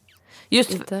inte.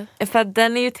 Just inte. För att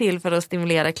den är ju till för att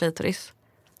stimulera klitoris.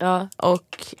 Ja.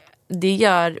 Och det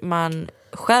gör man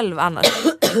själv annars.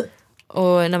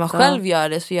 Och när man själv gör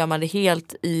det så gör man det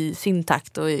helt i sin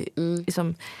takt. Och,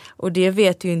 liksom, och det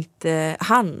vet ju inte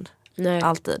han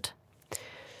alltid.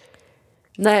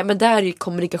 Nej, men där är ju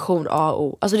kommunikation A och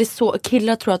O. Alltså det är så,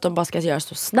 killar tror att de bara ska göra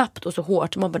så snabbt och så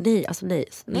hårt. Man bara nej.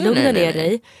 Lugna ner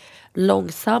dig.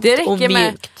 Långsamt och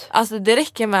mjukt. Alltså det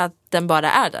räcker med att den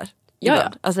bara är där.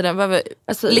 Ja. Alltså den behöver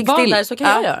ligg still. Där så kan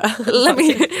jag göra.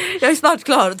 Jag är snart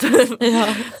klar. Ja.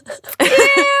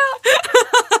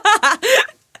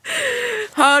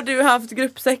 Har du haft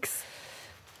gruppsex?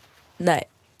 Nej.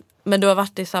 Men du har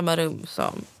varit i samma rum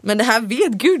som... Men det här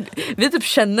vet Gud. Vi typ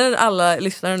känner alla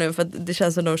lyssnare nu. För att det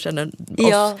känns som de känner oss.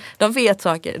 Ja. De vet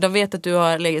saker. De vet att du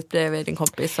har legat bredvid din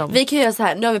kompis som... Vi kan göra så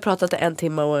här. Nu har vi pratat 1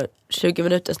 timme och 20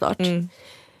 minuter snart.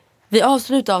 Vi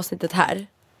avslutar avsnittet här.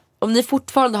 Om ni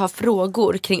fortfarande har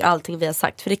frågor kring allting vi har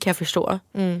sagt, för det kan jag förstå,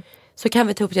 så kan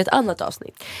vi ta upp det i ett annat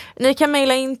avsnitt. Ni kan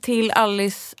mejla in till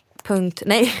Alice.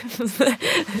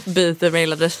 Byter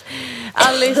mailadress.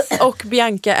 Alice och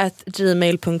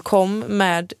Bianca@gmail.com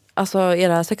med alltså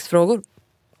era sexfrågor.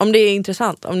 Om det är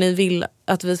intressant, om ni vill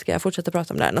att vi ska fortsätta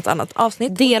prata om det här i något annat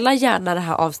avsnitt. Dela gärna det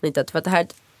här avsnittet, för att det här är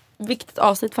ett viktigt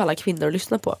avsnitt för alla kvinnor att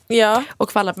lyssna på. Ja.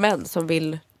 Och för alla män som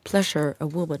vill pleasure a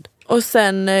woman. Och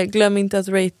sen glöm inte att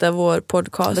ratea vår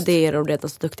podcast. Men det är de redan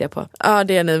så duktiga på. Ja,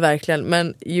 det är ni verkligen.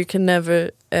 Men you can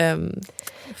never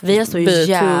vi har så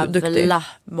jävla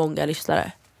många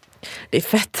lyssnare. Det är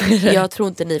fett. Jag tror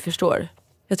inte ni förstår.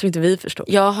 Jag tror inte vi förstår.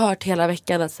 Jag har hört hela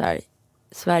veckan att så här,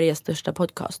 Sveriges största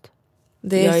podcast.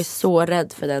 Jag är så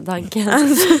rädd för den tanken.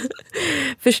 Alltså,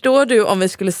 förstår du om vi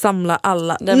skulle samla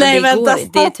alla? Nej, vänta.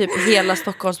 Det är typ hela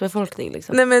Stockholms befolkning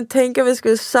liksom. Nej, men tänk om vi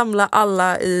skulle samla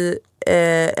alla i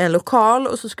en lokal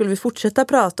och så skulle vi fortsätta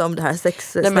prata om det här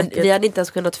sexsnacket. Nej, men vi hade inte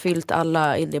ens kunnat fyllt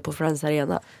alla inne på Friends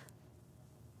Arena.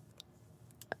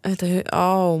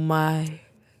 Oh my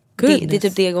goodness. Det är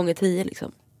typ det gånger 10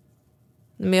 liksom.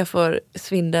 Men jag får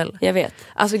svindel. Jag vet.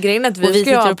 Alltså grejen är att vi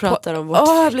sitter och pratar om vårt...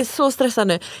 jag blir så stressad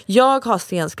nu. Jag har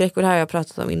scenskräck och det här har jag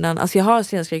pratat om innan. Alltså jag har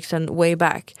scenskräck sedan way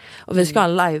back. Och vi ska ha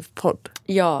en livepodd.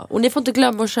 Ja, och ni får inte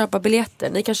glömma att köpa biljetter.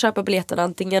 Ni kan köpa biljetterna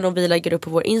antingen om vi lägger upp på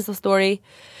vår Insta-story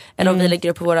eller om vi lägger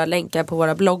upp på våra länkar på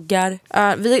våra bloggar.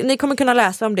 Ni kommer kunna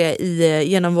läsa om det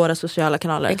genom våra sociala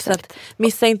kanaler. Exakt. Så att,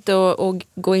 missa inte att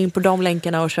gå in på de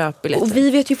länkarna och köpa biljetter. Och vi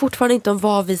vet ju fortfarande inte om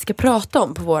vad vi ska prata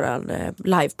om på våran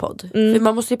livepodd. För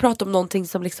man måste ju prata om någonting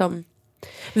som liksom...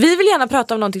 Vi vill gärna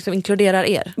prata om någonting som inkluderar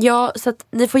er. Ja, så att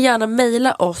ni får gärna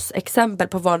mejla oss exempel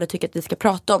på vad ni tycker att vi ska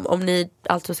prata om. Om ni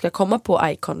alltså ska komma på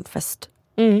Iconfest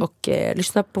och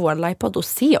lyssna på vår livepodd och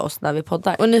se oss när vi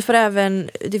poddar. Och ni får även,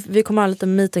 vi kommer ha lite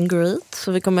meet and greet,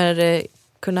 så vi kommer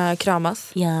kunna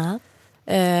kramas. Ja.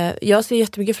 Jag ser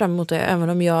jättemycket fram emot det, även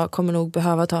om jag kommer nog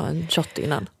behöva ta en shot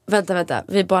innan. Vänta,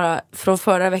 vi bara, från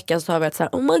förra veckan så har vi ett så här: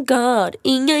 oh my god,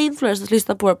 inga influencers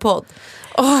lyssnar på vår podd.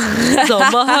 De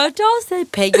har hört av sig.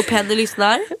 Peg och Penny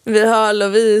lyssnar. Vi har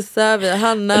Lovisa, vi har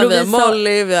Hanna, vi har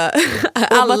Molly, vi har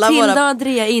alla Matilda våra... och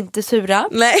Andrea är inte sura.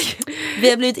 Nej. Vi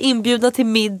har blivit inbjudna till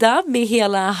middag med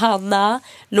hela Hanna,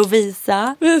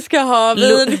 Lovisa. Vi ska ha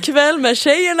vinkväll med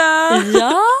tjejerna.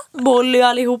 Ja, Molly och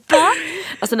allihopa.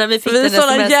 Alltså när vi fick vi är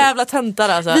såna SMS, jävla töntar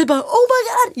alltså. vi bara, oh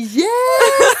my god, yes.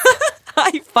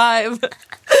 High five.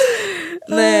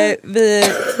 Nej,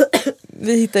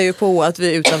 vi hittar ju på att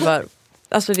vi är utanför.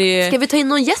 Alltså det... Ska vi ta in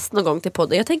någon gäst någon gång till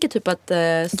podden? Jag tänker typ att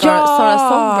Sara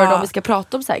Songbird, om vi ska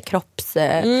prata om så här kropps...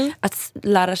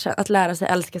 att lära sig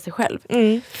älska sig själv.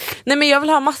 Nej, men jag vill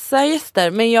ha massa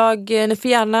gäster. Men ni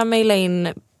får gärna mejla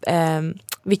in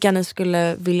vilka ni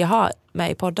skulle vilja ha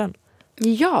med i podden.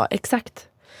 Ja, exakt.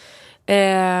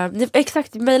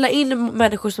 Exakt, mejla in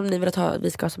människor som ni vill att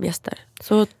vi ska ha som gäster.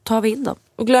 Så tar vi in dem.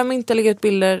 Och glöm inte att lägga ut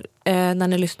bilder när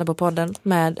ni lyssnar på podden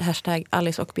med hashtag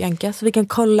Alice och Bianca, så vi kan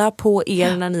kolla på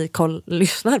er när ni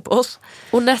lyssnar på oss.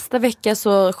 Och nästa vecka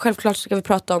så självklart ska vi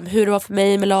prata om hur det var för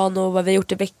mig i Milano, vad vi har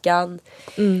gjort i veckan,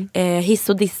 hiss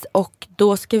och diss, och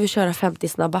då ska vi köra 50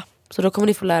 snabba. Så då kommer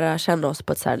ni få lära känna oss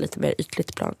på ett så här lite mer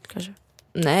ytligt plan kanske.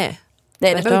 Nej,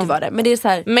 det behöver inte vara det. Men det är så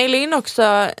här. Maila in också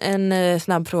en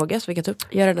snabb fråga så vi kan ta upp.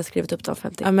 Jag har redan skrivit upp de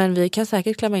 50. Ja, men vi kan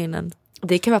säkert klämma in en.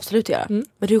 Det kan vi absolut göra.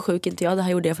 Men hur sjuk inte jag? Det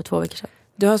här gjorde jag för 2 veckor sedan.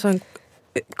 Du har sån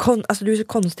alltså du är så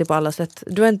konstig på alla sätt.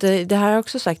 Du har inte, det här har jag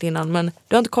också sagt innan, men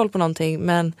du har inte koll på någonting,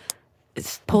 men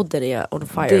podden är on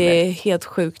fire. Det är helt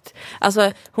sjukt.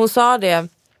 Alltså hon sa det.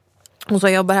 Hon sa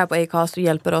jobbar här på Acast och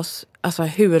hjälper oss. Alltså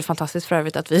hur fantastiskt för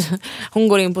övrigt att hon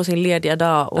går in på sin lediga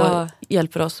dag och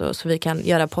hjälper oss så vi kan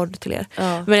göra podd till er.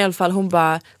 Men i alla fall, hon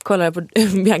bara kollade på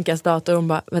Biancas dator och hon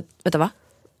bara, vänta va?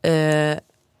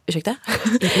 Ursäkta?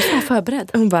 Är du så här förberedd?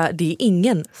 Hon bara, det är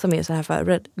ingen som är så här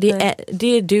förberedd.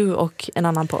 Det är du och en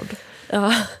annan podd.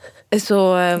 Ja.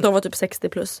 Så, de var typ 60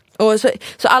 plus. Och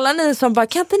så alla ni som bara,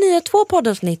 kan inte ni göra 2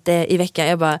 poddavsnitt i veckan?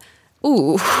 Jag bara,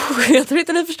 jag tror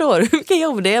inte ni förstår hur mycket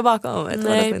jobb det är bakom.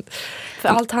 Nej, för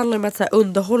allt handlar om att så här,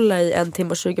 underhålla i 1 timme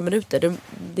och 20 minuter.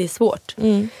 Det är svårt.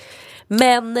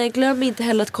 Men glöm inte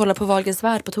heller att kolla på Wahlgrens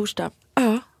värld på torsdag.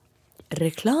 Ja.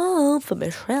 Reklam för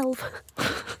mig själv.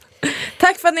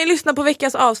 Tack för att ni lyssnar på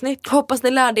veckans avsnitt. Hoppas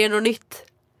ni lärde er något nytt.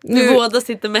 Nu båda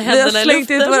sitter med händerna i luften. Vi har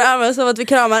slängt ut våra armar som att vi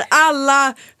kramar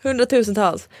alla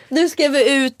 100,000-tals. Nu ska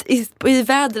vi ut i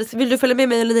vädret. Vill du följa med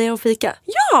mig eller ner och fika?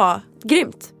 Ja!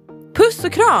 Grymt. Puss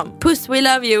och kram. Puss, we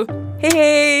love you. Hej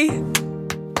hej.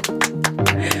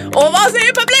 Och vad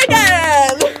säger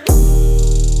publiken?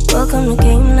 Welcome to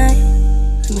game night.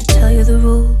 Let me tell you the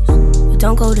rules. We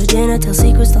don't go to dinner, tell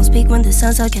secrets, don't speak when the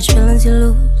sun's out, catch feelings you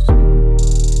lose.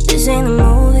 This ain't the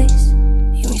movies.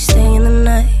 You ain't stay in the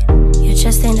night. Your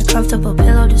chest ain't a comfortable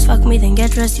pillow. Just fuck me, then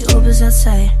get dressed, your Uber's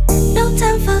outside. No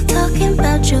time for talking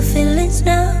about your feelings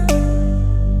now.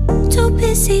 Too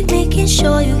busy making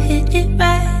sure you hit it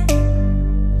right.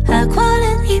 High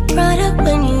quality product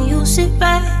when you use it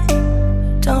right.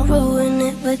 Don't ruin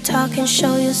it with talking,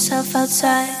 show yourself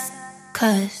outside.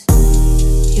 Cause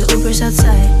your Uber's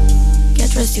outside.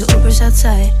 Get dressed, your Uber's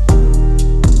outside.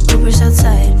 Uber's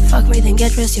outside. Fuck me, then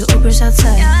get dressed, your Uber's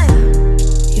outside.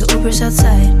 Your Uber's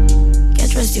outside. Get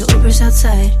dressed, your Uber's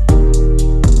outside.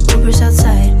 Uber's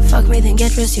outside. Fuck me, then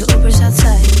get dressed, your Uber's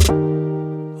outside.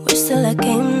 We're still at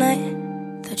game night.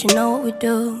 Thought you know what we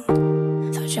do.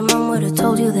 Thought your mom would've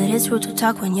told you that it's rude to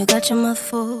talk when you got your mouth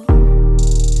full.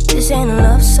 This ain't a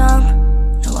love song.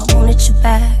 No, I won't hit you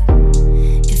back.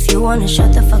 If you wanna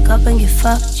shut the fuck up and get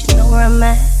fucked, you know where I'm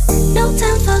at. No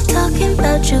time for talking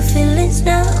about your feelings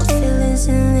now. Feelings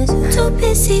in this. Too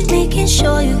busy making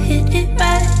sure you hit it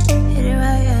right. Hit it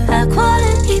right, yeah. High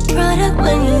quality product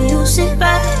when you use it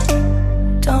right.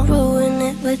 Don't ruin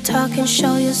it with talking,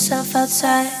 show yourself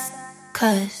outside.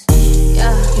 Cause,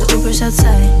 yeah, your Uber's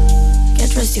outside.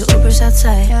 Get dressed, your Uber's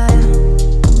outside.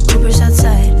 Uber's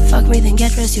outside. Fuck me, then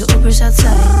get dressed, your Uber's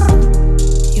outside.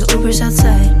 Your Uber's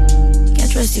outside.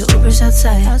 Get dressed, your Uber's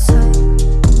outside.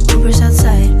 Uber's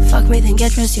outside. Fuck me, then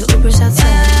get dressed, your Uber's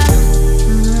outside.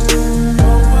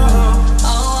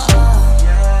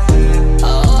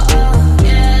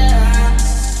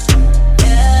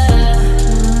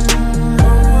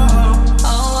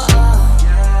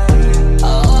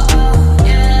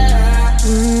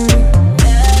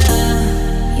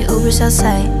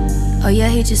 Outside. Oh yeah,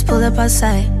 he just pulled up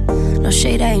outside. No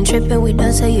shade, I ain't tripping. We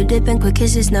done, so you dipping. Quick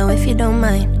kisses now if you don't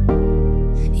mind.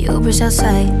 Your Uber's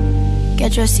outside.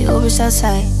 Get dressed, your Uber's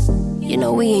outside. You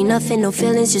know we ain't nothing, no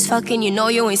feelings, just fucking. You know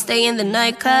you ain't staying the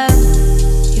night,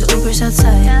 cause your Uber's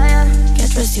outside. Get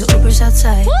dressed, your Uber's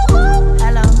outside.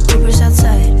 Hello, Uber's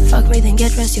outside. Fuck me, then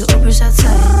get dressed, your Uber's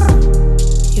outside.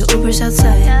 Your Uber's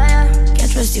outside. Get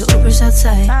dressed, your Uber's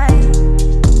outside.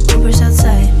 Uber's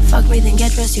outside. Fuck me, then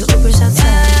get dressed, your Uber's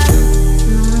outside.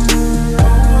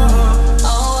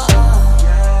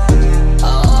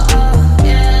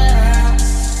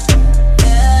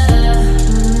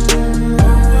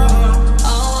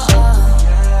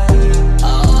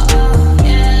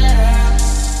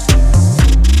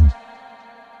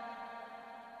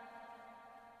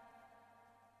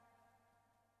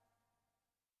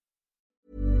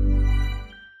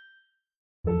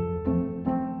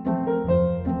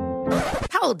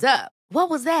 Hold up. What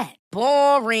was that?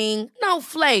 Boring. No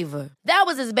flavor. That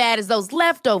was as bad as those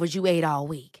leftovers you ate all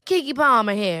week. Keke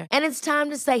Palmer here, and it's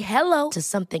time to say hello to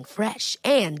something fresh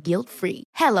and guilt-free.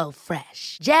 Hello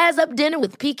Fresh. Jazz up dinner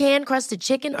with pecan-crusted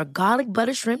chicken or garlic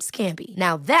butter shrimp scampi.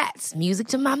 Now that's music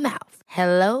to my mouth.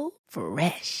 Hello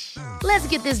Fresh. Let's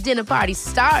get this dinner party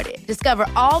started. Discover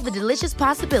all the delicious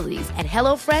possibilities at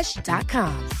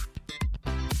HelloFresh.com.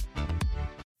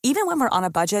 Even when we're on a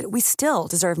budget, we still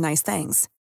deserve nice things.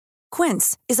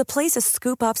 Quince is a place to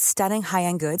scoop up stunning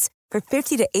high-end goods for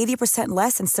 50 to 80%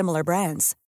 less than similar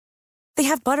brands. They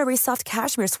have buttery soft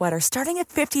cashmere sweaters starting at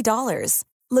 $50,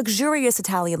 luxurious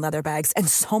Italian leather bags, and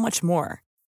so much more.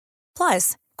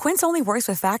 Plus, Quince only works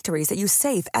with factories that use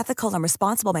safe, ethical, and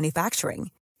responsible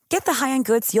manufacturing. Get the high-end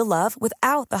goods you'll love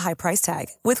without the high price tag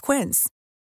with Quince.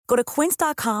 Go to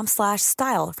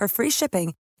quince.com/style for free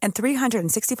shipping and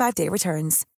 365-day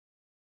returns.